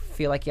said, "Don't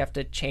feel like you have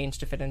to change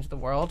to fit into the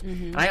world."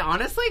 And I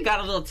honestly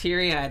got a little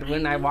teary-eyed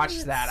when I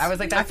watched that. I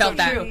was like, "That's so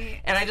true,"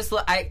 and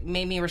I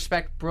made me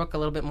respect Brooke a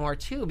little bit more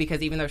too,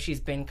 because even though she's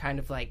been kind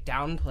of like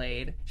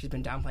downplayed, she's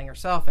been downplaying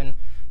herself, and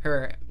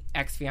her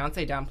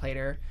ex-fiance downplayed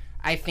her.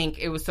 I think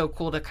it was so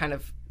cool to kind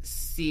of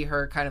see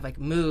her kind of like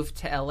move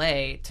to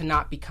LA to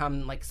not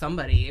become like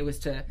somebody. It was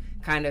to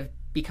kind of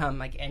become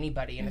like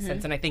anybody in a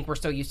sense. And I think we're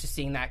so used to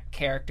seeing that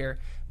character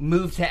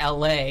move to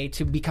LA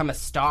to become a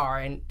star,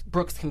 and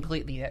Brooke's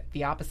completely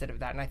the opposite of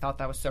that. And I thought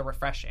that was so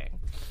refreshing.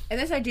 And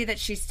this idea that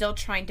she's still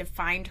trying to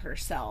find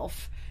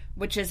herself,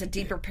 which is a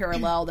deeper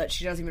parallel that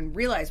she doesn't even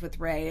realize with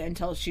Ray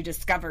until she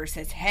discovers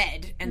his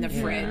head in the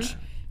fridge.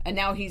 And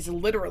now he's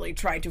literally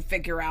trying to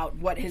figure out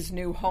what his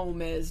new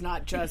home is,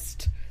 not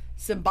just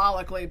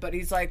symbolically, but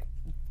he's like,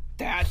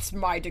 that's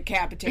my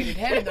decapitated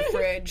head in the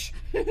fridge.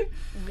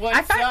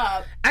 What's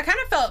up? I kind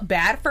of felt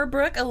bad for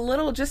Brooke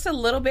just a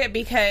little bit,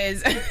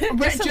 because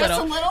Just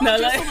a little?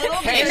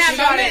 Hey, she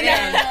got it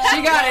in.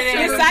 She got it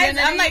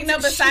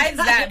in. Besides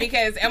that,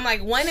 because I'm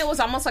like, one, it was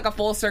almost like a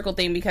full circle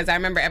thing, because I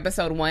remember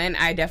episode 1,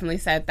 I definitely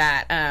said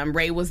that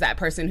Ray was that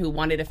person who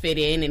wanted to fit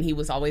in, and he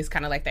was always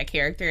kind of like that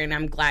character, and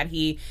I'm glad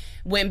he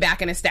went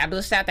back and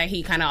established that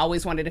he kind of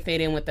always wanted to fit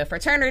in with the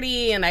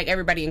fraternity and like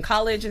everybody in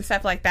college and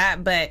stuff like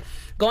that. But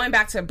going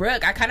back to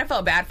Brooke, I kind of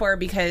felt bad for her,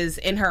 because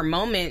in her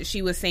moment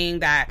she was saying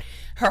that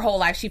her whole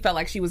life she felt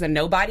like she was a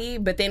nobody,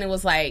 but then it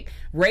was like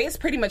Ray is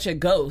pretty much a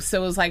ghost,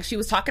 so it was like she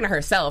was talking to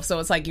herself, so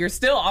it's like you're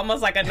still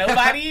almost like a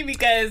nobody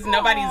because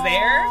nobody's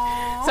there.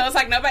 So it's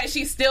like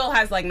she still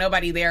has like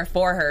nobody there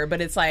for her,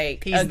 but it's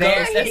like he's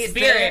there, a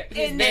spirit.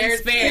 He's there in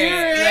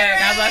spirit. Look,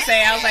 I was about to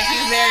say, I was like,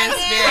 he's there in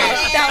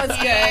spirit. That was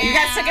good. You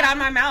guys took it out of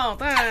my mouth.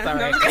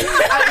 Sorry.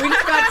 We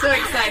just got so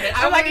excited.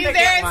 I'm like, he's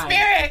there in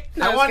spirit.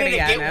 I wanted to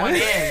get one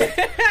in.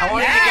 I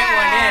wanted to get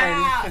one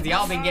in because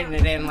y'all been getting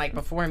it in like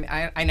before me.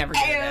 I never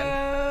get it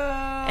in.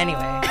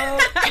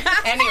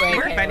 Anyway,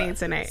 we're funny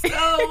tonight.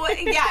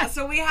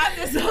 So we have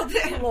this whole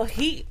thing. A little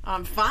heat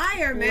on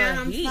fire, man.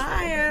 On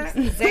fire.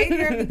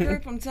 Xavier in the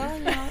group, I'm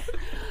telling you.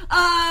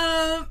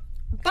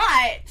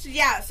 But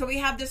yeah, so we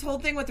have this whole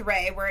thing with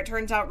Ray where it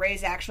turns out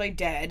Ray's actually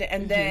dead,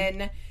 and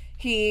then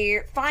he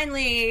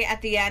finally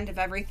at the end of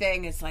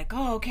everything is like,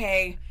 oh,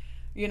 okay,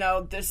 you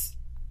know, this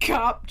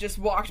cop just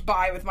walked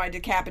by with my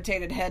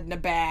decapitated head in a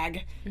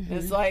bag.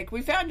 It's like,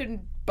 we found a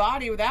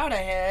body without a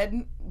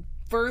head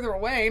further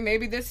away,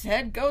 maybe this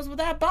head goes with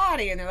that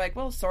body, and they're like,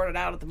 we'll sort it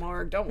out at the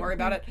morgue, don't worry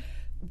about it.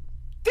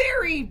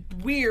 Very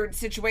weird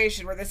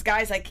situation where this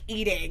guy's like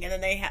eating, and then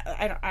they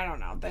had I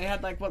don't know, they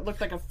had like what looked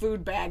like a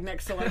food bag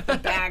next to like the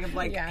bag of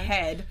like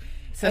head.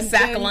 It's a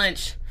sack of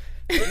lunch.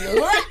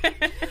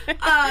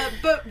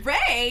 But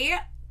Ray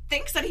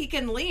thinks that he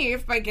can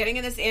leave by getting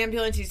in this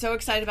ambulance. He's so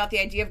excited about the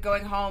idea of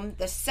going home.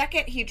 The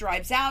second he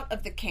drives out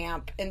of the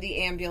camp in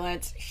the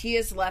ambulance, he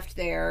is left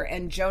there,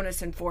 and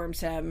Jonas informs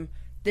him,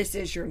 this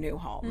is your new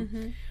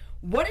home.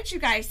 What did you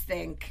guys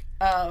think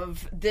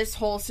of this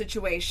whole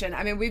situation?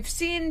 I mean, we've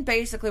seen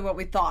basically what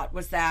we thought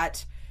was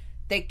that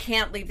they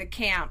can't leave the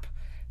camp,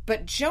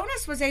 but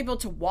Jonas was able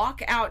to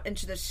walk out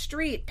into the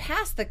street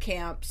past the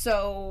camp,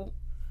 so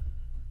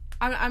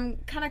I'm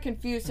kind of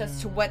confused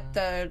as to what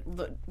the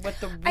rules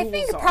I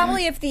think are.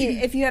 probably if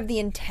you have the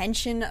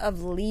intention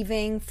of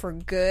leaving for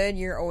good,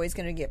 you're always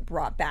going to get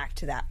brought back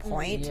to that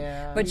point.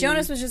 But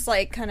Jonas was just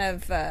like kind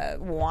of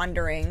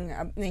wandering.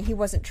 I mean, he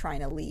wasn't trying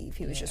to leave.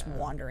 He was just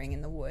wandering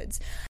in the woods.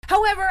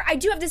 However, I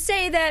do have to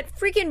say that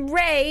freaking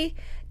Ray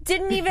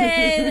didn't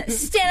even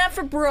stand up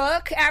for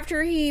Brooke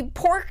after he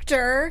porked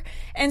her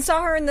and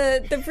saw her in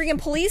the freaking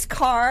police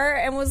car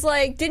and was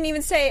like, didn't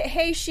even say,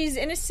 hey, she's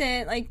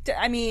innocent. Like,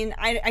 I mean,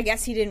 I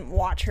guess he didn't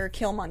watch her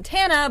kill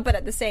Montana, but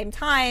at the same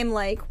time,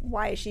 like,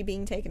 why is she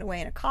being taken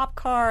away in a cop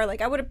car?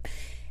 Like, I would have...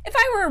 If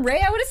I were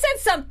Ray, I would have said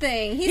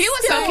something. He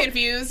was so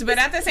confused, but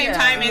at the same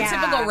time, in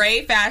typical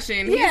Ray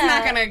fashion, he's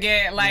not gonna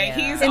get like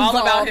he's all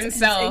about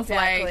himself.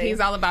 Exactly. Like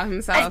he's all about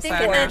himself.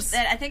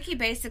 I think he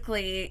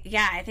basically,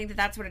 I think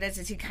that's what it is.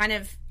 Is he kind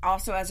of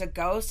also as a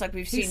ghost, like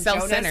we've seen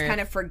Jonas kind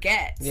of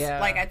forgets.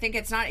 Like I think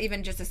it's not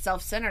even just a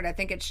self-centered. I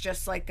think it's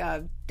just like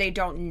they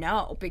don't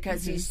know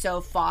because he's so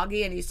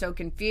foggy and he's so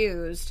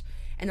confused.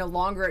 And the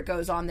longer it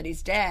goes on that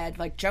he's dead,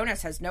 like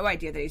Jonas has no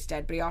idea that he's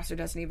dead, but he also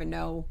doesn't even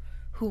know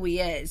who he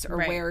is or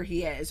where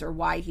he is or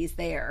why he's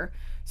there.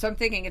 So I'm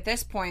thinking at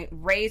this point,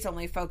 Ray's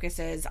only focus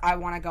is, I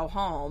want to go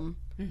home.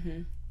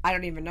 I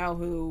don't even know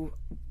who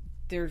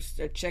there's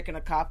a chick in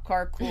a cop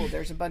car. Cool.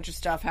 There's a bunch of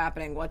stuff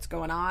happening. What's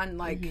going on?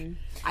 Like,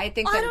 I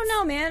think that I don't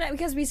know, man,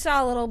 because we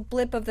saw a little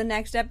blip of the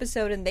next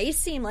episode, and they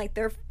seem like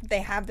they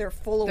have their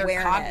full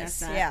awareness.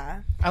 Cognizant.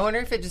 Yeah. I wonder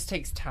if it just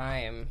takes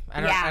time.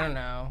 I don't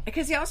know.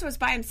 Because he also was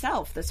by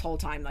himself this whole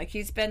time. Like,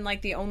 he's been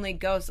like the only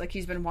ghost. Like,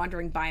 he's been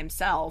wandering by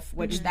himself,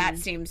 which that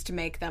seems to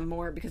make them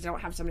more, because they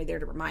don't have somebody there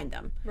to remind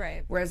them.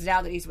 Right. Whereas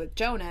now that he's with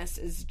Jonas,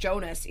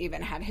 Jonas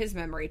even had his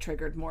memory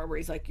triggered more, where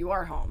he's like, you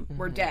are home.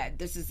 We're dead.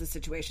 This is the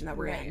situation that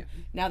we're in.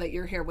 Now that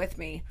you're here with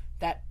me,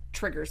 that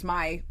triggers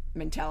my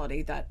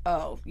mentality that,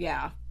 oh,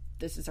 yeah,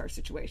 this is our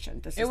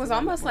situation. It was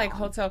almost like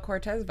Hotel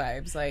Cortez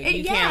vibes. Like,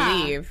 you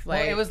can't leave.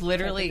 Like, it was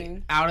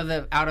literally out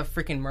of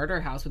freaking Murder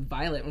House with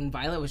Violet, when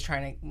Violet was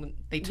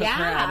they took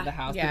her out of the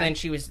house, but then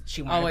she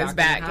wanted always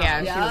back.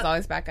 She was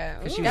always back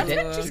at. That's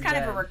been just kind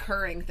of a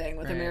recurring thing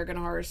with American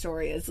Horror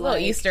Story. Is little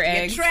like, Easter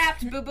eggs. Get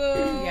trapped, boo boo.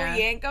 You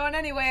ain't going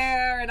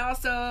anywhere, and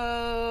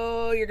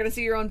also you're gonna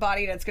see your own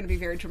body. That's gonna be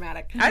very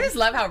traumatic. I just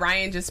love how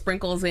Ryan just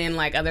sprinkles in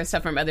like other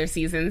stuff from other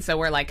seasons, so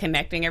we're like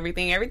connecting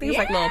everything. Everything's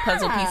like little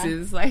puzzle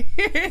pieces. Like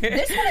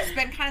this one has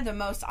been kind of the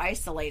most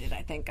isolated,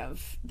 I think,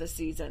 of the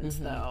seasons,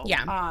 though.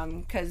 Yeah.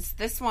 Because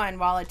this one,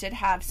 while it did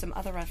have some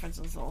other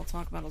references that we'll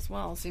talk about as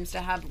well, seems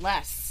to have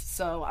less.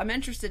 So I'm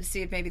interested to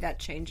see if maybe that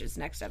changes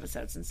next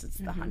episode, since it's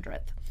the 100th.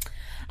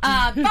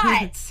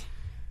 But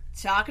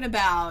talking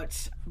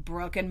about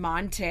Brooke and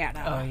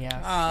Montana. Oh,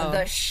 yes.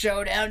 The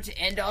showdown to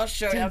end all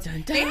showdowns. Dun,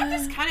 dun, dun. They have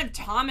this kind of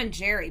Tom and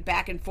Jerry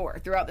back and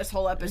forth throughout this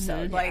whole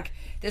episode. Like,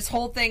 this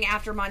whole thing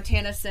after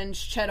Montana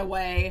sends Chet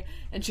away,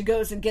 and she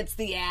goes and gets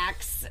the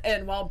axe,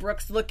 and while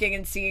Brooke's looking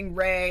and seeing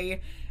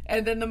Ray,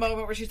 and then the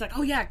moment where she's like,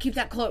 oh yeah, keep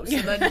that close,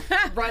 and then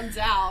runs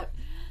out.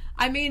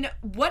 I mean,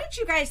 what did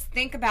you guys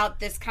think about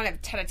this kind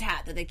of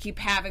tete-a-tete that they keep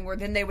having, where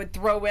then they would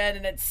throw in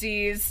and it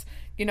sees,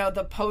 you know,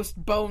 the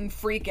post-bone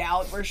freak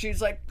out where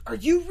she's like, are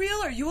you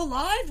real? Are you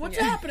alive? What's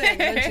happening? And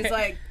then she's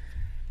like,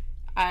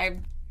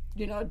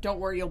 don't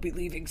worry, you'll be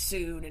leaving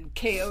soon, and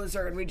KOs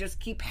her, and we just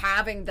keep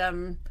having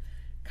them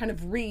kind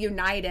of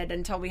reunited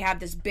until we have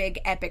this big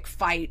epic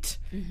fight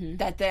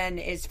that then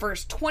is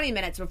first 20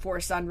 minutes before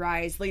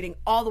sunrise, leading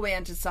all the way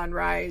into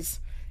sunrise.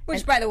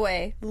 Which, by the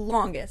way,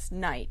 longest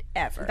night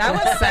ever. That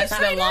was such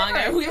the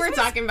longest. We were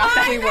talking about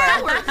that. We were.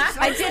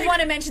 I did want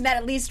to mention that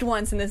at least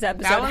once in this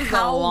episode. That was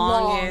how the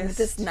longest long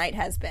this night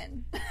has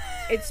been.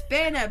 It's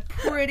been a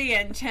pretty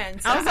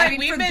intense. I was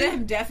like, for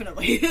them,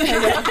 definitely.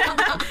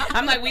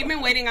 I'm like, we've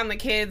been waiting on the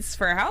kids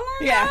for how long?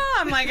 Yeah. Now?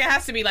 I'm like, it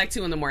has to be like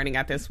 2 a.m.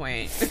 at this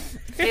point.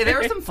 Hey, there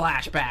were some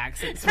flashbacks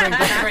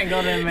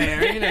sprinkled in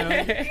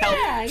there,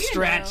 help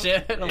stretch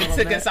it a little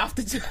Took bit. us off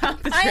the trail.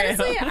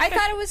 Honestly, I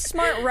thought it was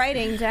smart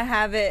writing to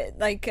have it,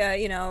 like,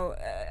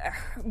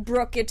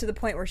 Brooke get to the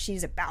point where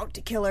she's about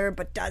to kill her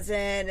but doesn't,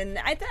 and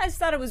I just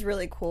thought it was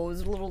really cool. It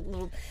was a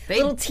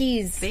little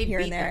tease here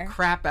and there. They beat the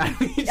crap out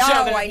of each Oh,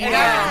 other. I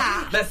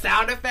know. The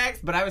sound effects,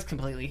 but I was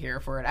completely here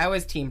for it. I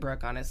was Team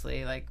Brooke,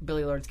 honestly. Like,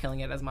 Billie Lourd's killing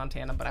it as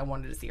Montana, but I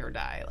wanted to see her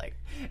die. Like,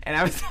 and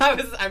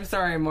I'm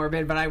sorry, I'm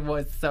morbid, but I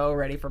was so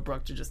ready for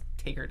Brooke to just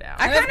take her down.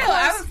 I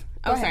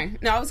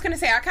was gonna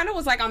say I kind of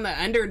was like on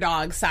the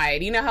underdog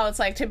side. You know how it's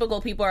like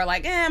typical people are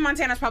like,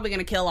 Montana's probably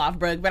gonna kill off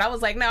Brooke, but I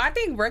was like, no, I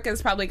think Brooke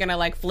is probably gonna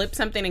like flip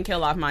something and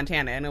kill off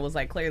Montana, and it was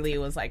like clearly it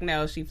was like,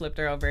 no, she flipped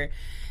her over.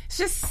 It's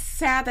just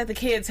sad that the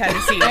kids had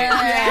to see it.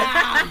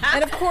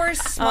 And of course,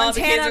 the kids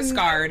Montana are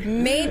scarred.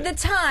 made the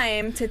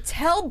time to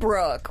tell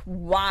Brooke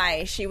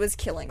why she was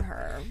killing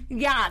her.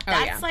 Yeah,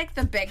 that's like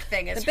the big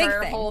thing. It's The big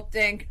her thing. whole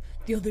thing.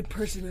 The only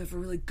person who ever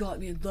really got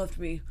me and loved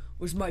me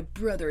was my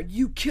brother, and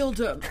you killed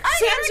him.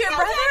 Sam's your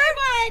brother?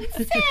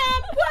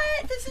 Sam,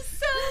 what? This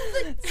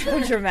is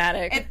So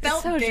dramatic. It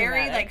felt So very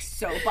dramatic. like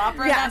soap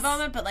opera Yes. at that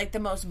moment, but like the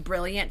most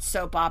brilliant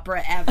soap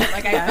opera ever.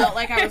 Like I felt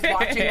like I was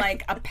watching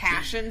like a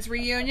Passions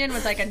reunion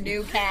with like a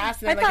new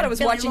cast. And I thought I was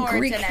Billy watching Lawrence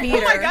Greek in it.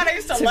 theater. Oh my god, I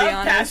used to To be love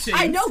honest. Passions.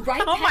 I know,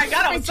 right? Oh my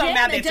god, I was so Passions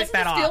mad they legit, took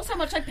and that it doesn't off. feel so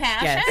much like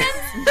Passions.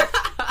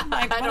 Yes.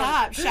 Like, what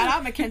up? Shout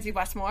out Mackenzie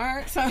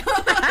Westmore. So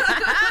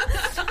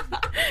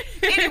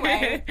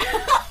anyway.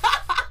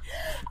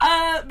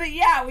 But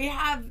yeah, we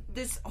have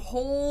this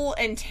whole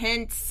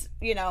intense,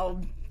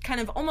 kind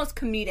of almost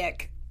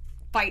comedic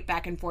fight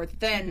back and forth.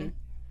 Then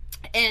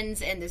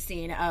ends in the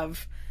scene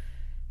of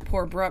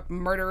poor Brooke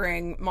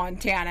murdering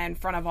Montana in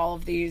front of all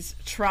of these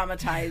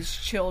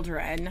traumatized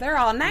children. They're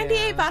all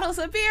 98 bottles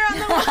of beer on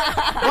the wall.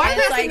 Why are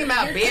they thinking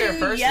about beer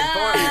first and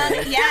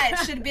foremost? Yeah, it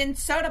should have been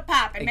soda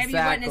pop, and maybe you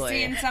wouldn't have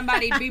Exactly. seen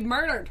somebody be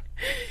murdered.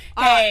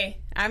 Hey,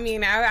 I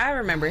mean, I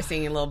remember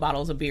seeing little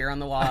bottles of beer on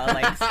the wall at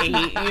like 8,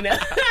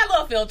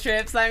 little field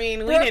trips. I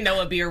mean, we didn't know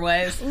what beer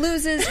was.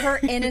 Loses her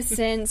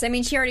innocence. I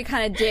mean, she already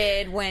kind of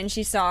did when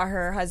she saw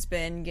her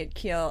husband get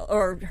killed,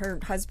 or her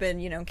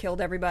husband, killed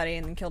everybody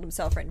and then killed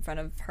himself right in front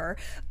of her.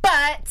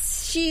 But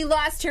she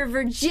lost her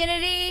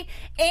virginity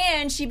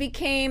and she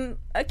became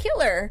a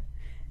killer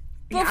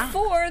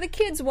before the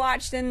kids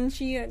watched, and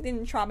she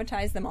didn't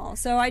traumatize them all.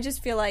 So I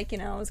just feel like, it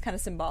was kind of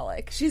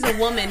symbolic. She's a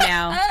woman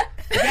now.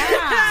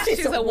 Yeah,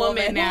 she's a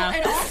woman now. Well,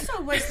 it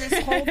also was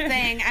this whole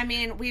thing. I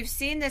mean, we've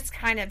seen this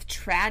kind of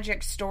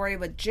tragic story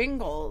with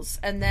Jingles,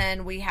 and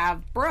then we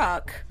have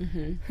Brooke,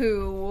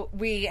 who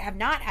we have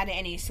not had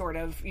any sort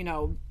of,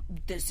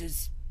 this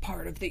is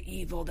part of the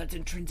evil that's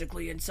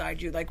intrinsically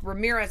inside you. Like,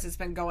 Ramirez has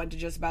been going to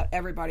just about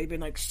everybody,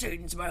 being like,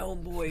 Satan's my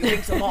homeboy, he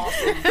thinks I'm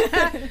awesome.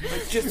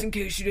 Like, just in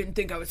case you didn't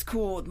think I was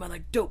cool with my,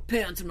 like, dope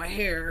pants and my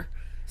hair,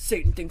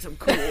 Satan thinks I'm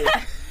cool.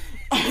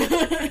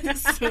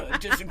 So,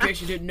 just in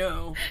case you didn't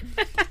know,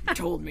 he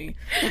told me.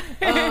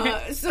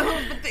 But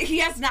he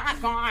has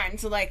not gone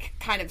to, like,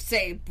 kind of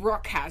say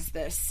Brooke has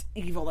this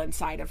evil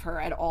inside of her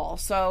at all.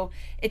 So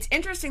it's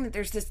interesting that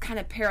there's this kind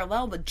of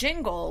parallel with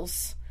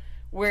Jingles,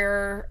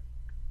 where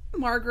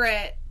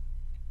Margaret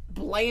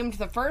blamed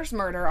the first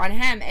murder on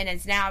him and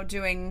is now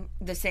doing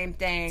the same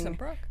thing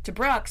to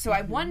Brooke. So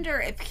I wonder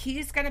if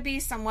he's going to be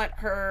somewhat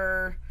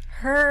her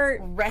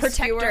rescuer,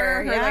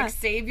 protector, her like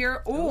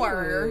savior,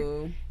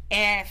 or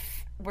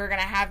if we're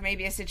going to have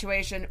maybe a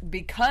situation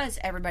because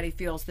everybody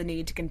feels the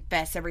need to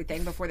confess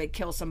everything before they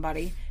kill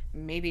somebody.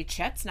 Maybe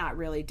Chet's not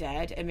really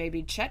dead, and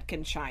maybe Chet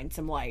can shine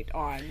some light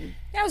on.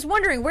 Yeah, I was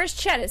wondering, where's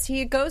Chet? Is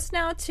he a ghost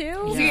now too?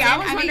 Yeah. See, I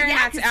was wondering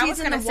that. I was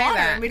going to say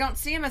that. We don't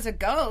see him as a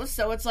ghost,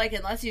 so it's like,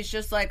 unless he's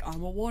just like,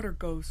 I'm a water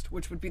ghost,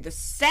 which would be the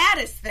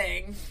saddest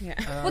thing.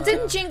 Yeah. Well,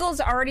 didn't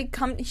Jingles already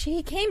come?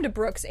 He came to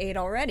Brooke's aid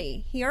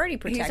already. He already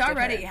protected her. He's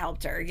already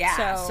helped her.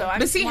 Yeah. So I'm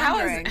but see,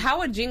 wondering. how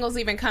would Jingles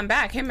even come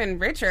back? Him and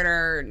Richard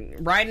are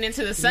riding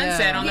into the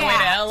sunset on the way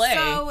to L.A.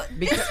 So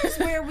this is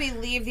where we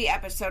leave the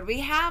episode.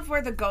 We have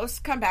where the ghosts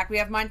come back. We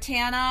have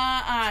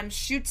Montana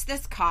shoots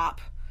this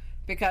cop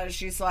because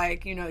she's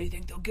like, you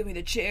think they'll give me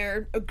the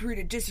chair? Agree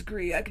to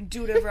disagree. I can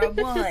do whatever I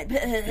want.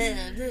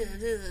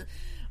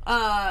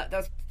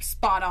 That's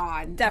spot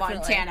on, definitely.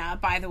 Montana,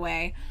 by the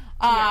way.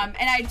 And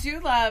I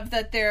do love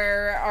that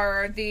there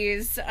are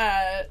these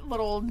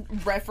little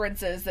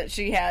references that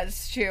she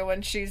has too,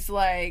 when she's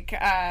like,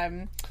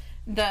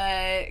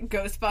 the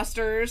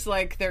Ghostbusters,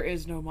 like, there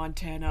is no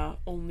Montana,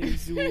 only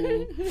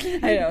Zool.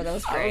 I know, that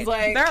was great. I was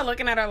like, they're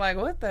looking at her like,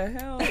 what the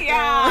hell?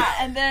 Yeah,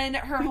 and then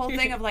her whole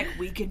thing of like,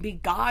 we can be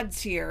gods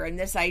here, and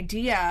this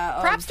idea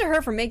of... Props to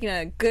her for making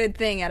a good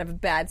thing out of a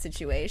bad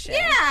situation.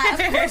 Yeah, of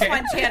course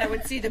Montana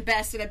would see the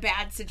best in a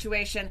bad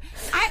situation.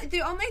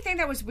 The only thing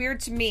that was weird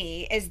to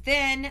me is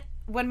then,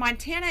 when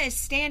Montana is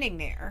standing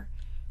there,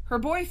 her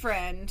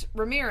boyfriend,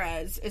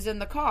 Ramirez, is in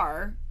the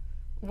car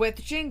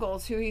with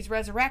Jingles, who he's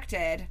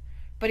resurrected,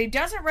 but he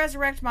doesn't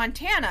resurrect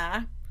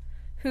Montana,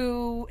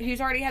 who he's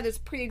already had this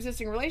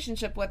pre-existing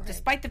relationship with,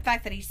 despite the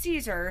fact that he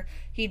sees her.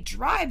 He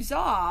drives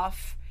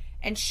off,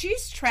 and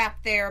she's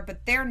trapped there,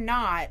 but they're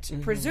not,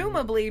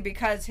 presumably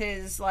because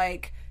his,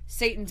 like,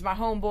 Satan's my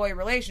homeboy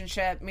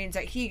relationship means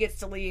that he gets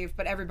to leave,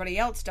 but everybody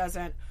else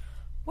doesn't.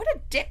 What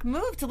a dick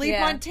move to leave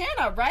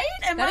Montana, right?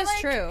 That is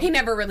true. He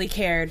never really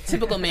cared.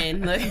 Typical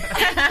man.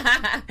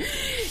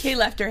 He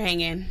left her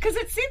hanging. Because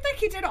it seemed like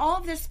he did all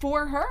of this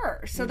for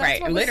her. So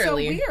that's what was so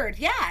weird.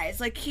 Yeah, it's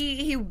like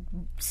he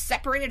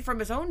separated from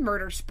his own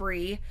murder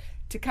spree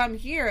to come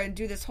here and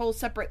do this whole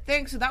separate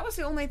thing. So that was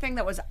the only thing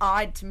that was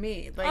odd to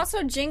me. Like,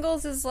 also,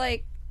 Jingles is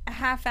like a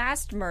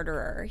half-assed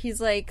murderer. He's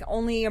like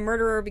only a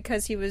murderer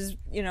because he was,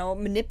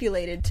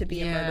 manipulated to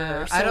be a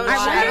murderer. So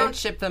I don't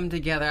ship them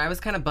together. I was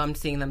kind of bummed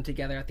seeing them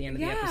together at the end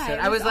of the episode.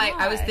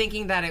 I was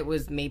thinking that it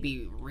was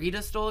maybe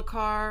Rita stole a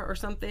car or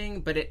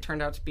something, but it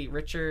turned out to be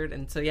Richard,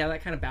 and so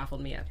that kind of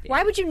baffled me at the end.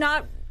 Why would you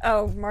not?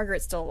 Oh,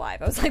 Margaret's still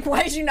alive. I was like,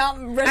 why did you not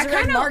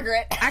resurrect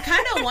Margaret? I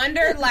kind of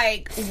wondered,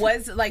 like,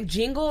 was like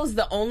Jingles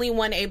the only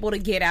one able to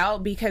get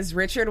out because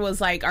Richard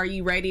was like, "Are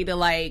you ready to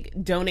like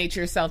donate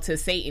yourself to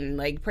Satan?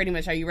 Like, pretty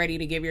much, are you ready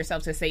to give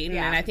yourself to Satan?"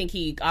 And I think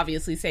he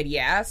obviously said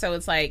yeah. So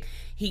it's like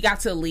he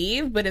got to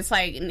leave, but it's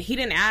like he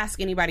didn't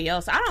ask anybody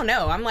else. I don't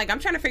know. I'm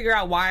trying to figure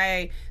out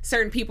why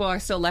certain people are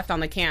still left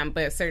on the camp,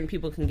 but certain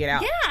people can get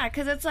out. Yeah,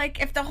 because it's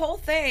like, if the whole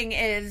thing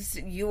is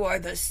you are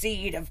the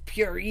seed of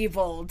pure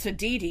evil to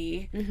Dee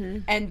Dee,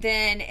 and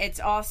then it's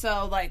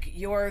also like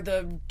you're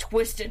the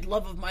twisted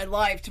love of my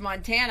life to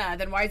Montana,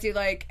 then why is he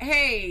like,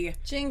 hey,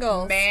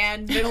 Jingles,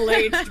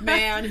 middle-aged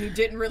man who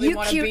didn't really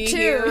want to be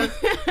here,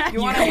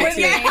 you want to with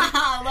me?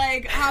 Yeah,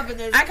 like, hop in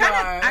this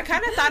car. I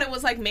kind of thought it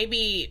was like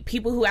maybe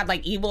people who had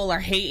like evil or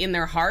hate in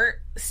their heart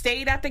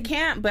stayed at the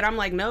camp, but I'm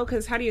like, no,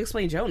 because how do you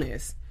explain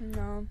Jonas?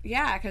 No.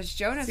 Yeah, because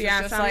Jonas was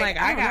just like,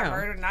 I got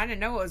murdered and I didn't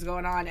know what was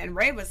going on. And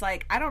Ray was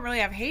like, I don't really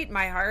have hate in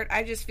my heart.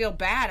 I just feel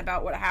bad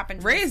about what happened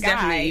to Ray's this guy.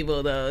 Definitely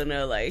evil, though.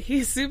 No, like,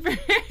 he's super...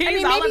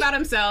 he's all about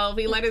himself.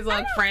 He let his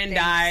friend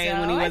die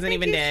when he wasn't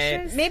even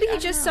dead. Maybe he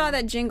just saw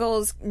that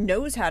Jingles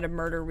knows how to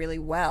murder really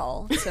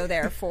well, so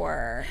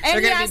therefore...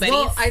 They're going to be buddies.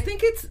 Well, I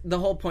think it's the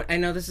whole point. I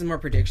know this is more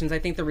predictions. I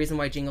think the reason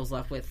why Jingles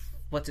left with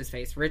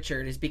what's-his-face,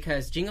 Richard, is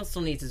because Jingles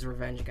still needs his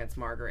revenge against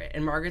Margaret,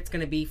 and Margaret's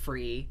going to be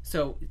free,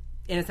 so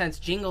in a sense,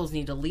 Jingles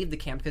need to leave the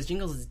camp, because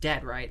Jingles is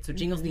dead, right? So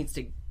Jingles needs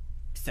to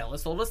sell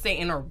his soul to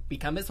Satan, or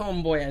become his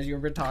homeboy, as you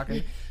were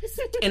talking,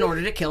 in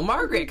order to kill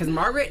Margaret, because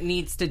Margaret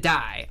needs to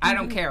die. I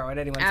don't care what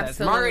anyone says.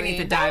 Margaret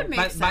needs to die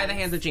by the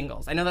hands of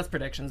Jingles. I know that's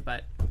predictions,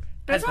 but...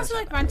 But it's also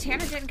like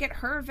Montana didn't get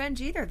her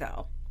revenge either,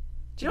 though.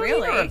 She don't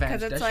need her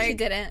revenge, it's does like she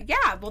didn't. Yeah,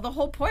 well, the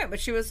whole point was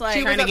she was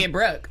like Trying to get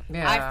Brooke.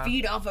 Yeah. I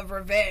feed off of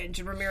revenge,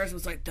 and Ramirez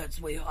was like,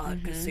 "That's way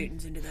hot because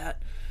Satan's into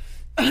that."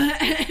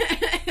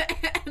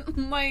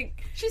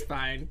 Like, she's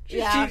fine.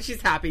 Yeah.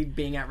 She's happy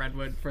being at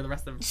Redwood for the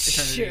rest of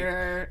eternity.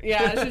 Sure.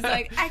 Yeah, she's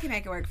like, I can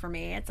make it work for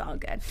me. It's all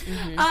good.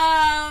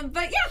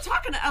 But yeah,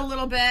 talking a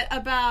little bit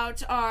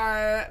about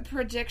our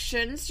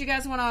predictions. Do you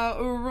guys want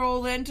to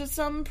roll into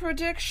some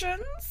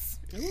predictions?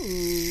 And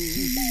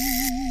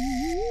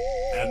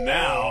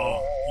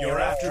now, your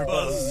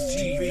AfterBuzz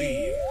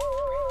TV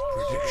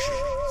predictions.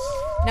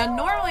 Now,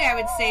 normally I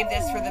would save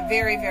this for the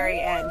very,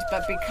 very end,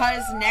 but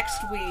because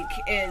next week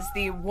is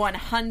the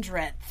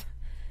 100th,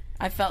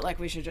 I felt like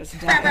we should just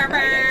dive right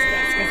into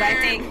this, because I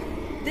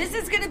think this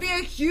is going to be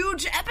a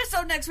huge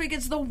episode next week.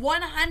 It's the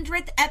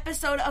 100th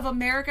episode of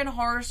American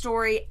Horror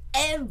Story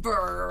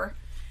ever,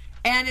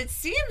 and it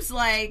seems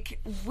like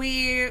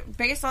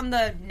based on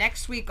the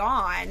next week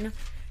on,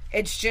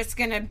 it's just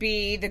going to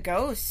be the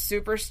ghosts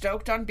super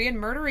stoked on being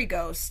murdery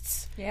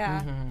ghosts.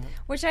 Yeah.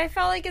 Which I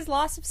felt like is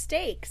loss of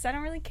stakes. I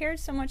don't really care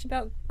so much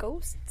about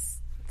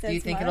ghosts. Do you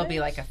think it'll be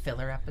like a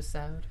filler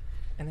episode,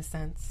 in a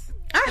sense?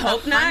 I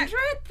hope not.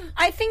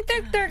 I think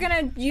that they're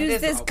going to use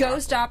this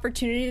ghost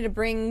opportunity to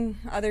bring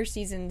other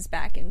seasons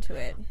back into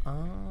it.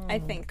 Oh. I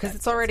think. Because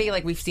it's already,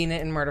 like, we've seen it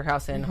in Murder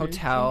House and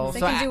Hotel. They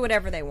can do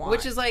whatever they want.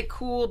 Which is, like,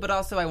 cool, but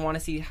also I want to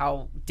see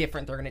how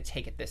different they're going to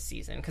take it this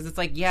season. Because it's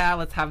like, yeah,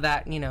 let's have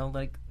that,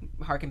 like,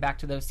 harken back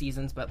to those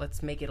seasons, but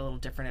let's make it a little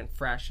different and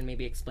fresh and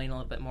maybe explain a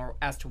little bit more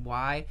as to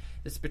why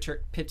this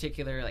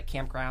particular, like,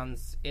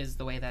 campgrounds is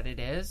the way that it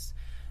is.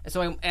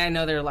 So I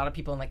know there are a lot of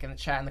people in the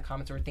chat and the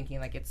comments who are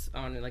thinking like it's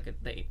on like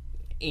the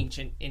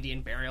ancient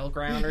Indian burial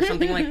ground or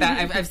something like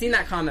that. I've seen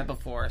that comment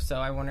before, so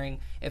I'm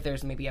wondering if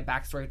there's maybe a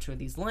backstory to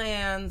these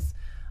lands.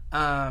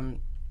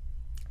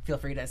 Feel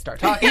free to start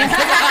talking.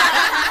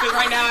 Because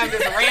right now I'm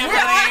just rambling.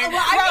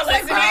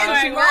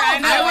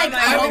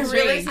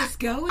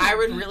 I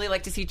would really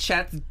like to see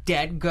Chet's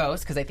dead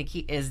ghost, because I think he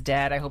is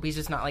dead. I hope he's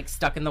just not like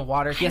stuck in the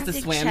water. He has to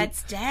swim.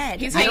 Chet's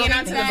dead. He's hanging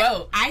onto the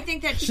boat. I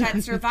think that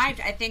Chet survived.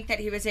 I think that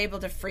he was able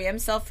to free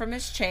himself from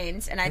his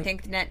chains, and I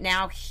think that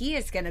now he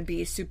is going to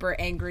be super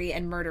angry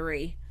and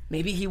murdery.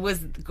 Maybe he was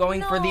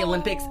going for the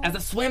Olympics as a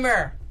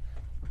swimmer.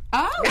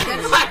 Oh,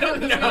 I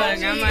don't know. I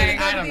don't know.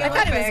 I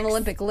thought he was an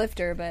Olympic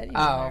lifter, but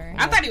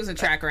I thought he was a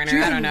track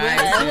runner. I don't know.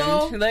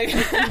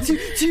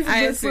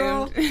 I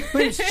assumed.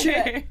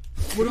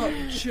 What up,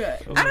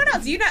 Chet? I don't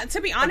know. To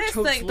be honest,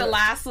 like the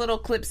last little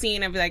clip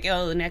scene of like,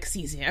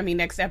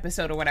 next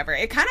episode or whatever,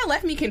 it kind of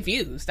left me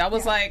confused. I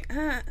was like,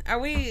 are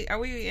we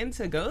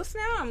into ghosts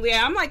now?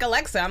 I'm like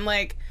Alexa. I'm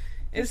like,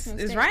 is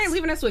Ryan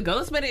leaving us with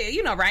ghosts? But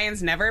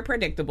Ryan's never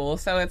predictable,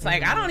 so it's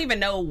like I don't even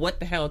know what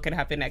the hell could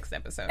happen next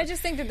episode. I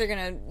just think that they're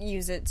gonna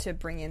use it to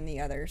bring in the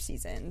other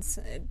seasons.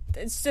 I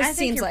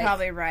think you're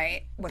probably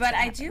right, but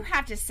I do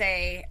have to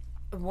say,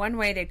 one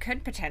way they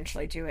could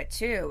potentially do it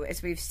too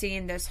is we've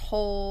seen this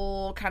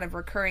whole kind of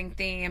recurring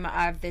theme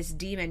of this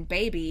demon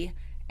baby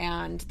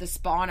and the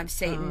spawn of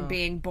Satan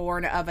being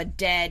born of a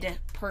dead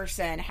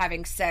person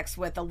having sex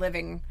with a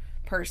living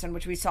person,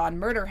 which we saw in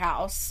Murder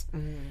House.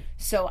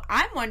 So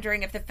I'm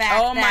wondering if the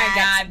fact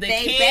the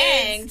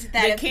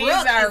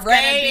kids are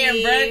Ray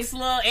and Brooke's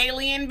little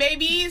alien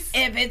babies,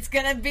 if it's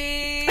gonna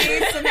be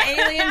some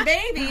alien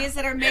babies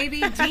that are maybe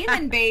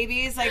demon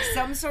babies, like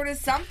some sort of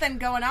something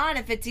going on,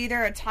 if it's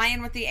either a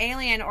tie-in with the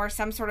alien or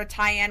some sort of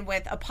tie-in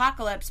with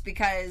Apocalypse,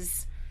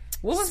 because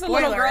what was the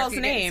little girl's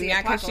name?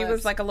 Yeah, because she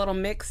was like a little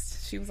mixed.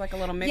 She was like a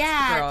little mixed girl.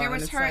 Yeah, there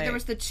was her. Like... There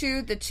was the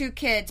two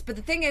kids. But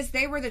the thing is,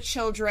 they were the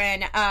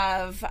children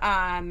of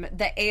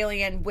the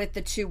alien with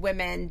the two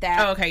women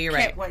that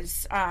Kit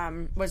was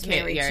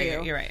married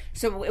to. You're right.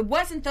 So it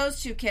wasn't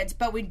those two kids,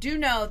 but we do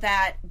know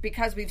that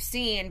because we've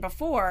seen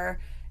before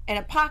in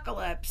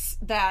Apocalypse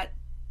that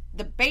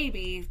the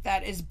baby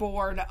that is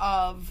born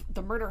of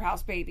the Murder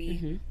House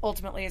baby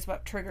ultimately is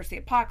what triggers the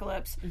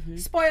apocalypse.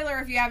 Spoiler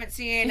if you haven't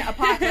seen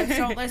Apocalypse,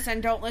 don't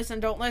listen.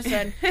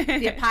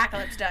 The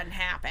apocalypse doesn't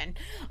happen.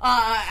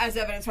 As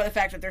evidenced by the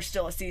fact that there's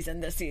still a season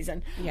this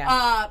season.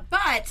 Yeah.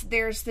 But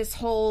there's this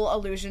whole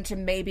allusion to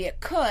maybe it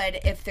could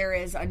if there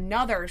is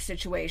another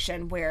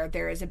situation where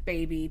there is a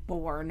baby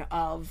born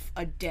of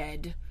a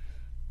dead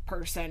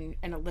person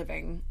and a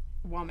living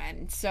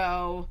woman.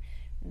 So...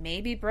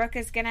 maybe Brooke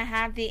is gonna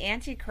have the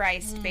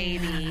Antichrist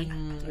baby.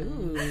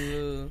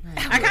 Ooh.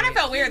 I kind of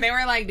felt weird. They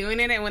were like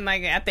doing it, and when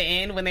like at the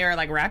end when they were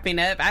like wrapping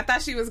up, I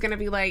thought she was gonna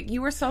be like,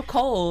 "You were so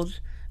cold,"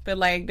 but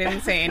like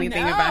didn't say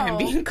anything about him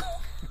being cold.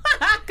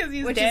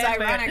 Which is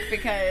ironic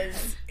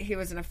because he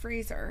was in a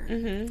freezer.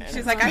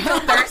 She's like, I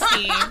feel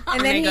thirsty. And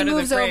then he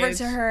moves over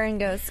to her and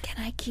goes,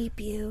 "Can I keep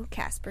you?"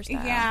 Casper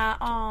style. Yeah,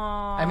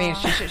 aww. I mean,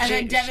 and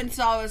then Devin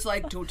Saw was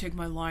like, "Don't take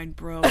my line,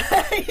 bro." She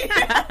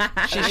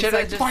should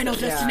have just Final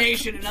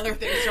Destination and other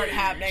things started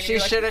happening. She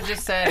should have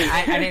just said,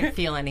 I didn't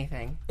feel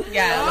anything.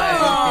 Yeah. I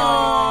didn't feel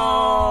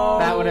anything.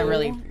 That would have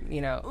really,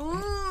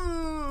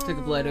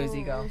 Took blood to his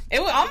ego. It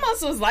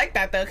almost was like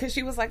that though, because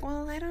she was like,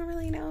 "Well, I don't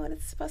really know what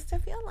it's supposed to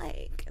feel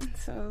like," and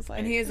so it was like,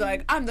 and he's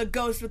like, "I'm the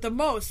ghost with the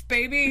most,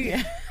 baby."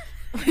 Yeah.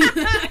 No,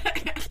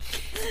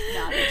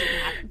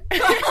 that didn't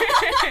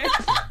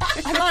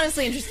happen. I'm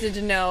honestly interested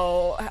to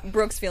know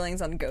Brooke's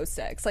feelings on ghost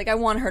sex. Like, I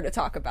want her to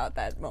talk about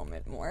that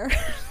moment more. Like,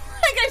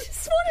 I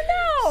just want to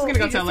know. She's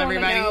gonna go tell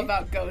everybody know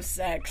about ghost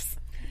sex.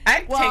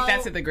 I'd take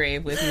that to the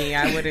grave with me.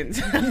 I wouldn't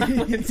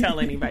tell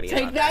anybody.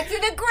 Take that to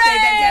the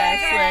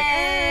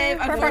grave.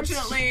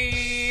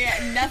 Unfortunately,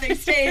 nothing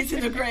stays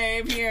in the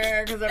grave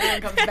here because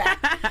everyone comes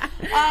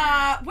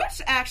back. Which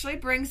actually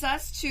brings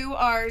us to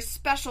our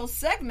special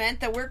segment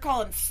that we're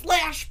calling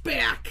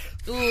Slashback.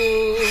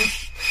 Ooh.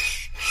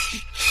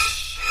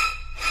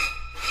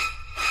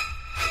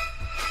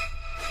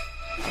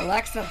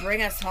 Alexa,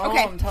 bring us home.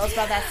 Okay. Tell us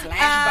about that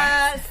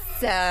slashback.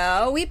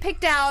 So we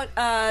picked out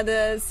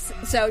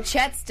so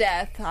Chet's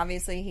death.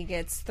 Obviously, he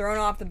gets thrown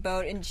off the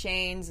boat in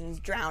chains and is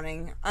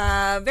drowning.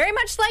 Very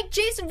much like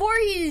Jason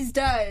Voorhees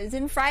does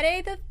in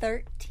Friday the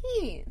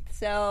 13th.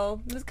 So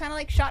it was kind of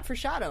like shot for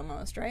shot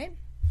almost, right?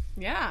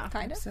 Yeah,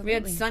 kind of. Absolutely. We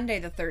had Sunday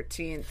the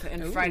 13th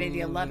and Friday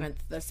the 11th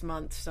this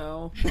month,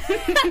 so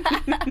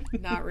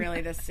not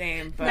really the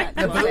same. But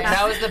that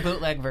was the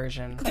bootleg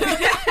version.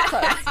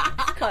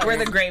 Close. We're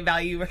the great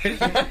value version.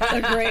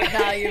 The great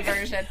value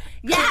version.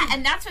 Yeah,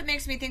 and that's what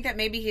makes me think that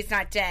maybe he's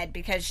not dead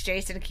because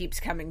Jason keeps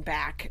coming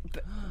back.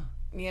 But,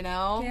 you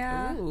know?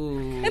 Yeah.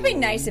 Ooh. It'd be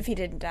nice if he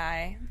didn't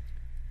die.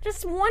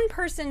 Just one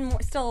person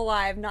still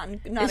alive, not a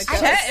ghost.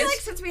 I just feel like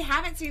since we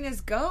haven't seen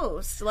his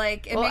ghost,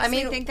 like it makes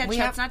me think that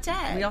Chet's not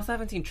dead. We also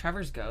haven't seen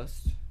Trevor's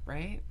ghost,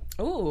 right?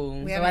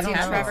 Ooh, we haven't seen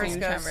Trevor's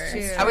ghost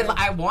too.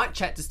 I want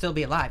Chet to still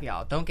be alive,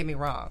 y'all. Don't get me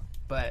wrong,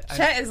 but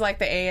Chet is like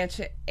the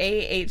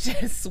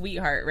AHS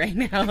sweetheart right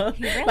now.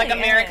 He really like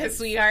America's is.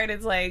 sweetheart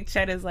is like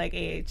Chet is like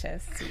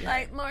AHS sweetheart.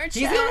 Like more Chet.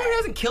 He's the only one who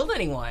hasn't killed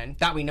anyone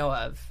that we know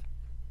of,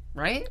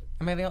 right?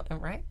 Am I the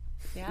only, right?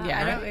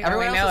 Yeah, right?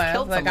 everyone else know has of.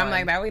 killed Like someone. I'm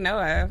like that we know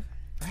of.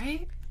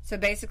 Right? So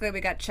basically, we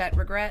got Chet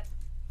regret.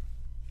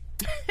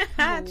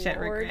 Chet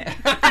regret.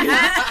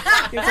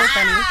 You're so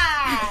funny.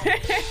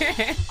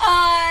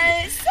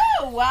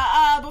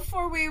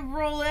 Before we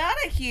roll out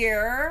of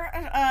here,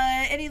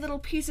 any little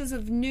pieces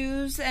of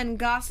news and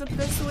gossip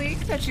this week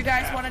that you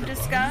guys want to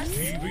discuss?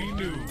 TV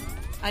News.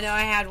 I know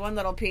I had one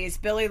little piece.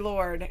 Billie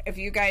Lourd, if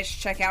you guys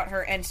check out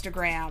her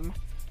Instagram,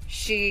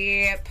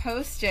 she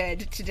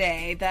posted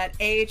today that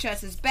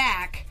AHS is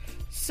back.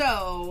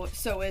 So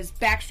is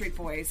Backstreet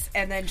Boys,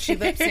 and then she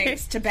lip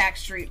syncs to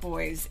Backstreet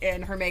Boys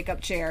in her makeup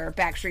chair.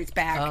 Backstreet's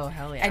back. Oh,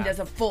 hell yeah. And does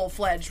a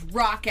full-fledged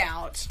rock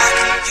out.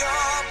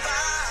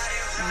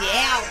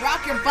 Yeah,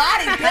 rock your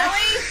body,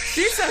 Billy.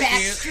 She's so cute.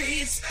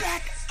 Backstreet's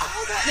back.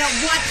 Oh, now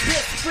watch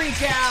this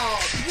freak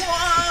out.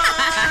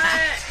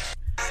 What?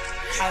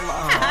 I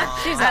love her.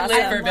 She's I awesome.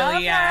 live for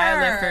Billy. Yeah,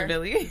 I live for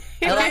Billy.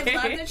 I love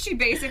that she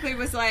basically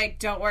was like,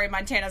 "Don't worry,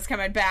 Montana's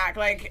coming back."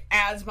 Like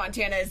as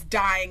Montana is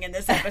dying in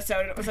this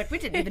episode, it was like we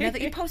didn't even know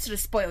that you posted a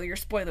spoiler. Your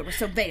spoiler was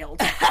so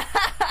veiled. Look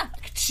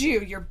at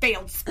you, your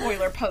veiled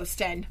spoiler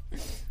posting.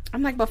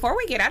 I'm like, before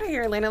we get out of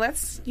here, Elena,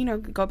 let's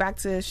go back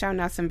to shouting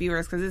out some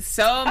viewers because there's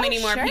so many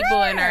more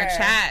people in our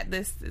chat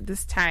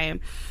this time.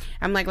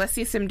 I'm like, let's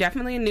see some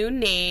definitely new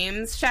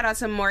names. Shout out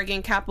to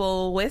Morgan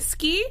Capel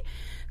Whiskey,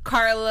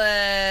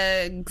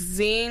 Carla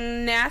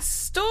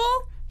Xenastel.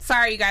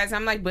 Sorry, you guys,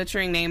 I'm like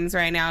butchering names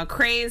right now.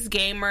 Craze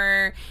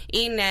Gamer,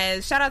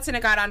 Inez. Shout out to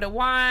Nagata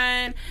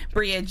Dewan,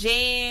 Bria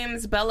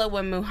James, Bella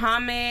with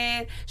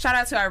Muhammad. Shout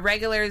out to our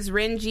regulars,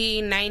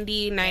 Renji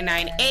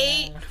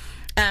 90998.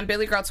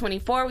 Billy Girl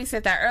 24, we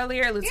said that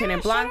earlier.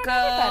 Lieutenant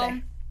Blanco.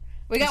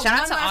 We got shout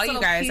one out to last all you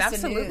little guys. piece of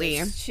Absolutely.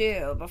 news,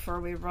 too, before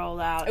we roll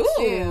out.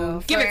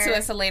 Ooh, give it to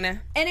us,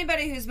 Elena.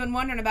 Anybody who's been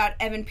wondering about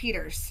Evan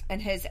Peters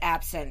and his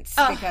absence,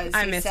 because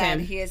I he miss said him.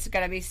 he is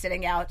going to be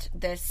sitting out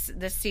this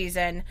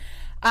season.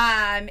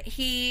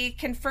 He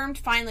confirmed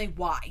finally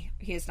why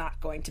he is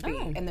not going to be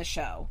in the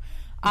show.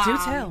 Do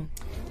tell.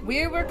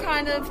 We were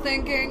kind of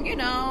thinking,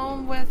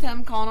 with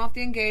him calling off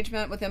the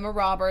engagement with Emma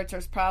Roberts,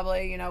 there's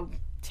probably,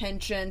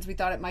 tensions. We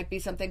thought it might be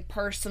something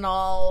personal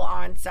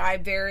on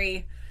side.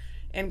 Very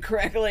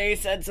incorrectly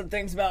said some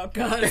things about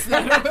guns.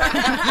 That's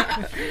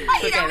why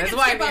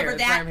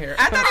I'm here.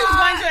 I thought he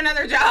was going to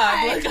another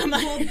job.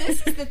 Well,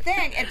 this is the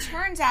thing. It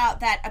turns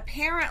out that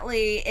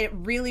apparently it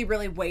really,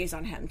 really weighs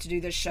on him to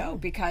do this show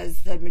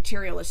because the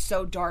material is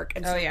so dark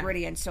and so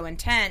gritty and so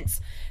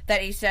intense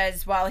that he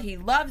says while he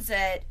loves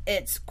it,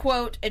 it's,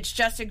 quote, it's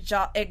just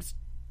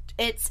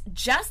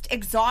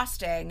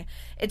exhausting.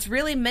 It's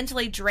really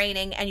mentally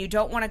draining, and you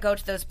don't want to go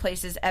to those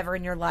places ever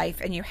in your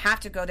life, and you have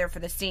to go there for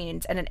the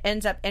scenes, and it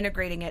ends up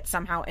integrating it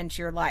somehow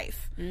into your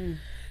life.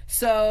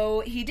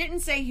 So he didn't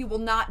say he will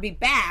not be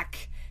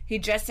back. He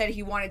just said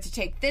he wanted to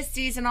take this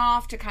season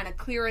off to kind of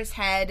clear his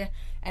head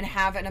and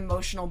have an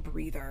emotional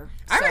breather.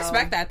 I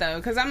respect that though,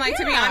 because I'm like,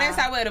 to be honest,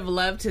 I would have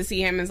loved to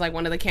see him as like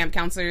one of the camp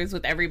counselors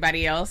with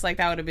everybody else. Like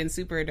that would have been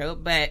super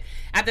dope. But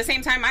at the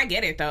same time, I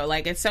get it though.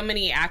 Like it's so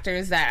many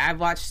actors that I've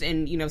watched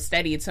and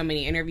studied so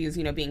many interviews,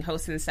 being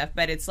hosts and stuff.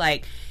 But it's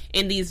like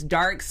in these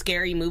dark,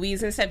 scary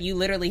movies and stuff, you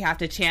literally have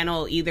to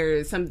channel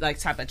either some like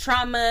type of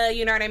trauma,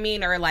 you know what I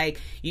mean, or like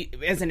you,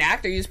 as an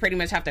actor, you just pretty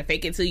much have to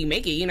fake it till you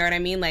make it. You know what I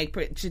mean, like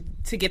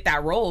to get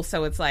that role.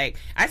 So it's like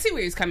I see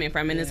where he's coming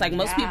from, and it's like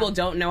most people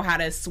don't know how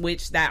to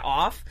switch that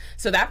off.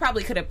 So that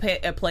probably could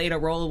have played a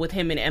role with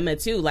him and Emma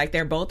too. Like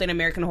they're both in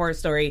American Horror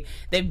Story.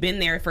 They've been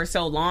there for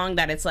so long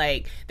that it's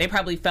like they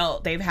probably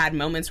felt they've had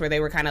moments where they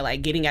were kind of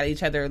like getting at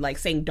each other, like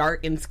saying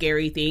dark and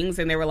scary things,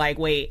 and they were like,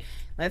 wait,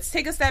 let's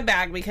take a step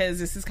back because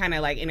this is kind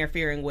of like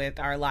interfering with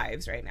our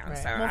lives right now. Right.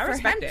 So I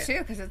respect it too,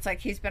 because it's like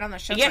he's been on the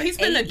show. Yeah, for he's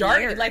been 8 the dark,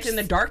 years. like in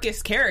the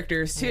darkest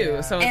characters too.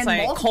 Yeah. So it's and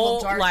like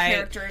cult, dark like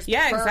characters.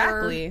 yeah,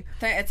 exactly.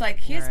 It's like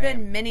he's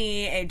been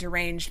many a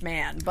deranged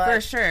man, but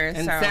for sure.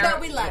 And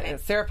but we love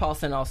it. Sarah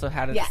Paulson also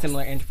had a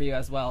similar interview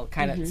as well,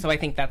 kind of. So I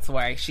think that's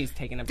why she's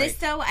taking a break. This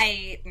though,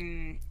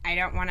 I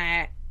don't want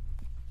to.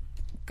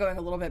 Going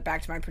a little bit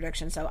back to my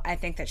prediction, so I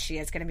think that she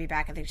is going to be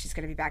back. I think she's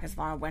going to be back as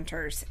Lana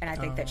Winters, and I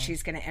think that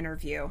she's going to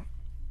interview.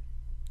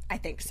 I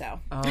think so.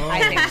 Oh.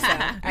 I think so.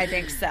 I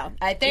think so.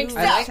 I think so.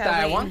 I like that.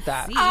 I want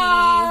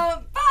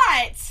that.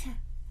 But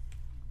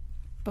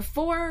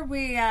before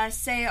we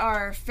say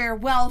our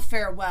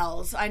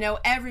farewells, I know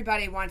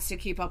everybody wants to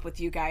keep up with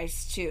you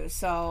guys too.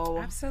 So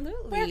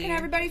absolutely, where can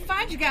everybody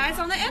find you guys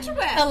on the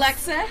interweb?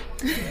 Alexa,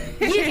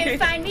 you can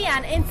find me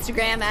on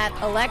Instagram at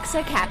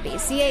Alexa Cappy,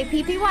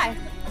 CAPPY.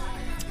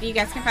 You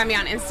guys can find me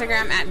on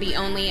Instagram at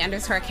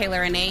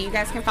 @the_Kayla Renee. You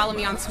guys can follow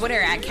me on Twitter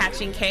at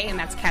Catching K, and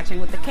that's catching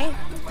with the K.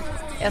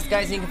 Yes,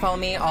 guys, you can follow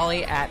me,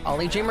 Ollie, at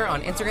Ollie Dreamer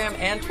on Instagram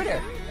and Twitter.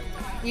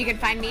 You can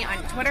find me on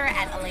Twitter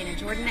at Elena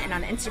Jordan and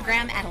on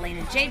Instagram at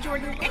Elena J.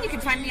 Jordan. And you can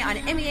find me on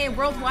MEA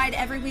Worldwide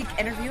every week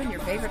interviewing your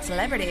favorite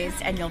celebrities.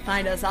 And you'll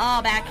find us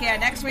all back here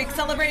next week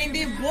celebrating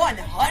the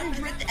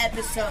 100th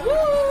episode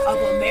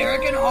of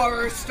American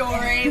Horror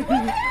Story.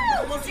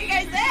 We'll see you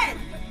guys then.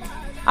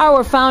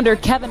 Our founder,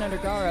 Kevin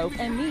Undergaro,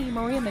 and me,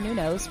 Maria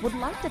Menounos, would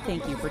like to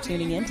thank you for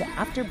tuning in to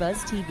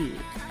AfterBuzz TV.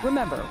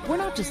 Remember, we're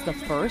not just the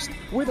first,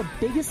 we're the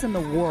biggest in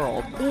the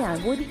world,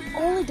 and we're the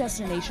only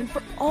destination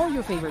for all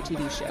your favorite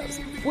TV shows.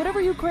 Whatever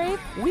you crave,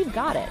 we've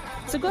got it.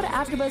 So go to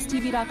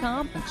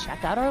AfterBuzzTV.com and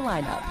check out our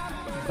lineup.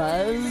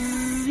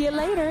 Buzz you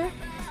later.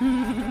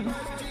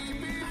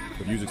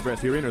 The views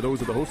expressed herein are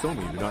those of the host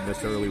only and do not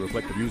necessarily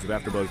reflect the views of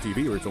AfterBuzz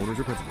TV or its owners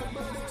or principals.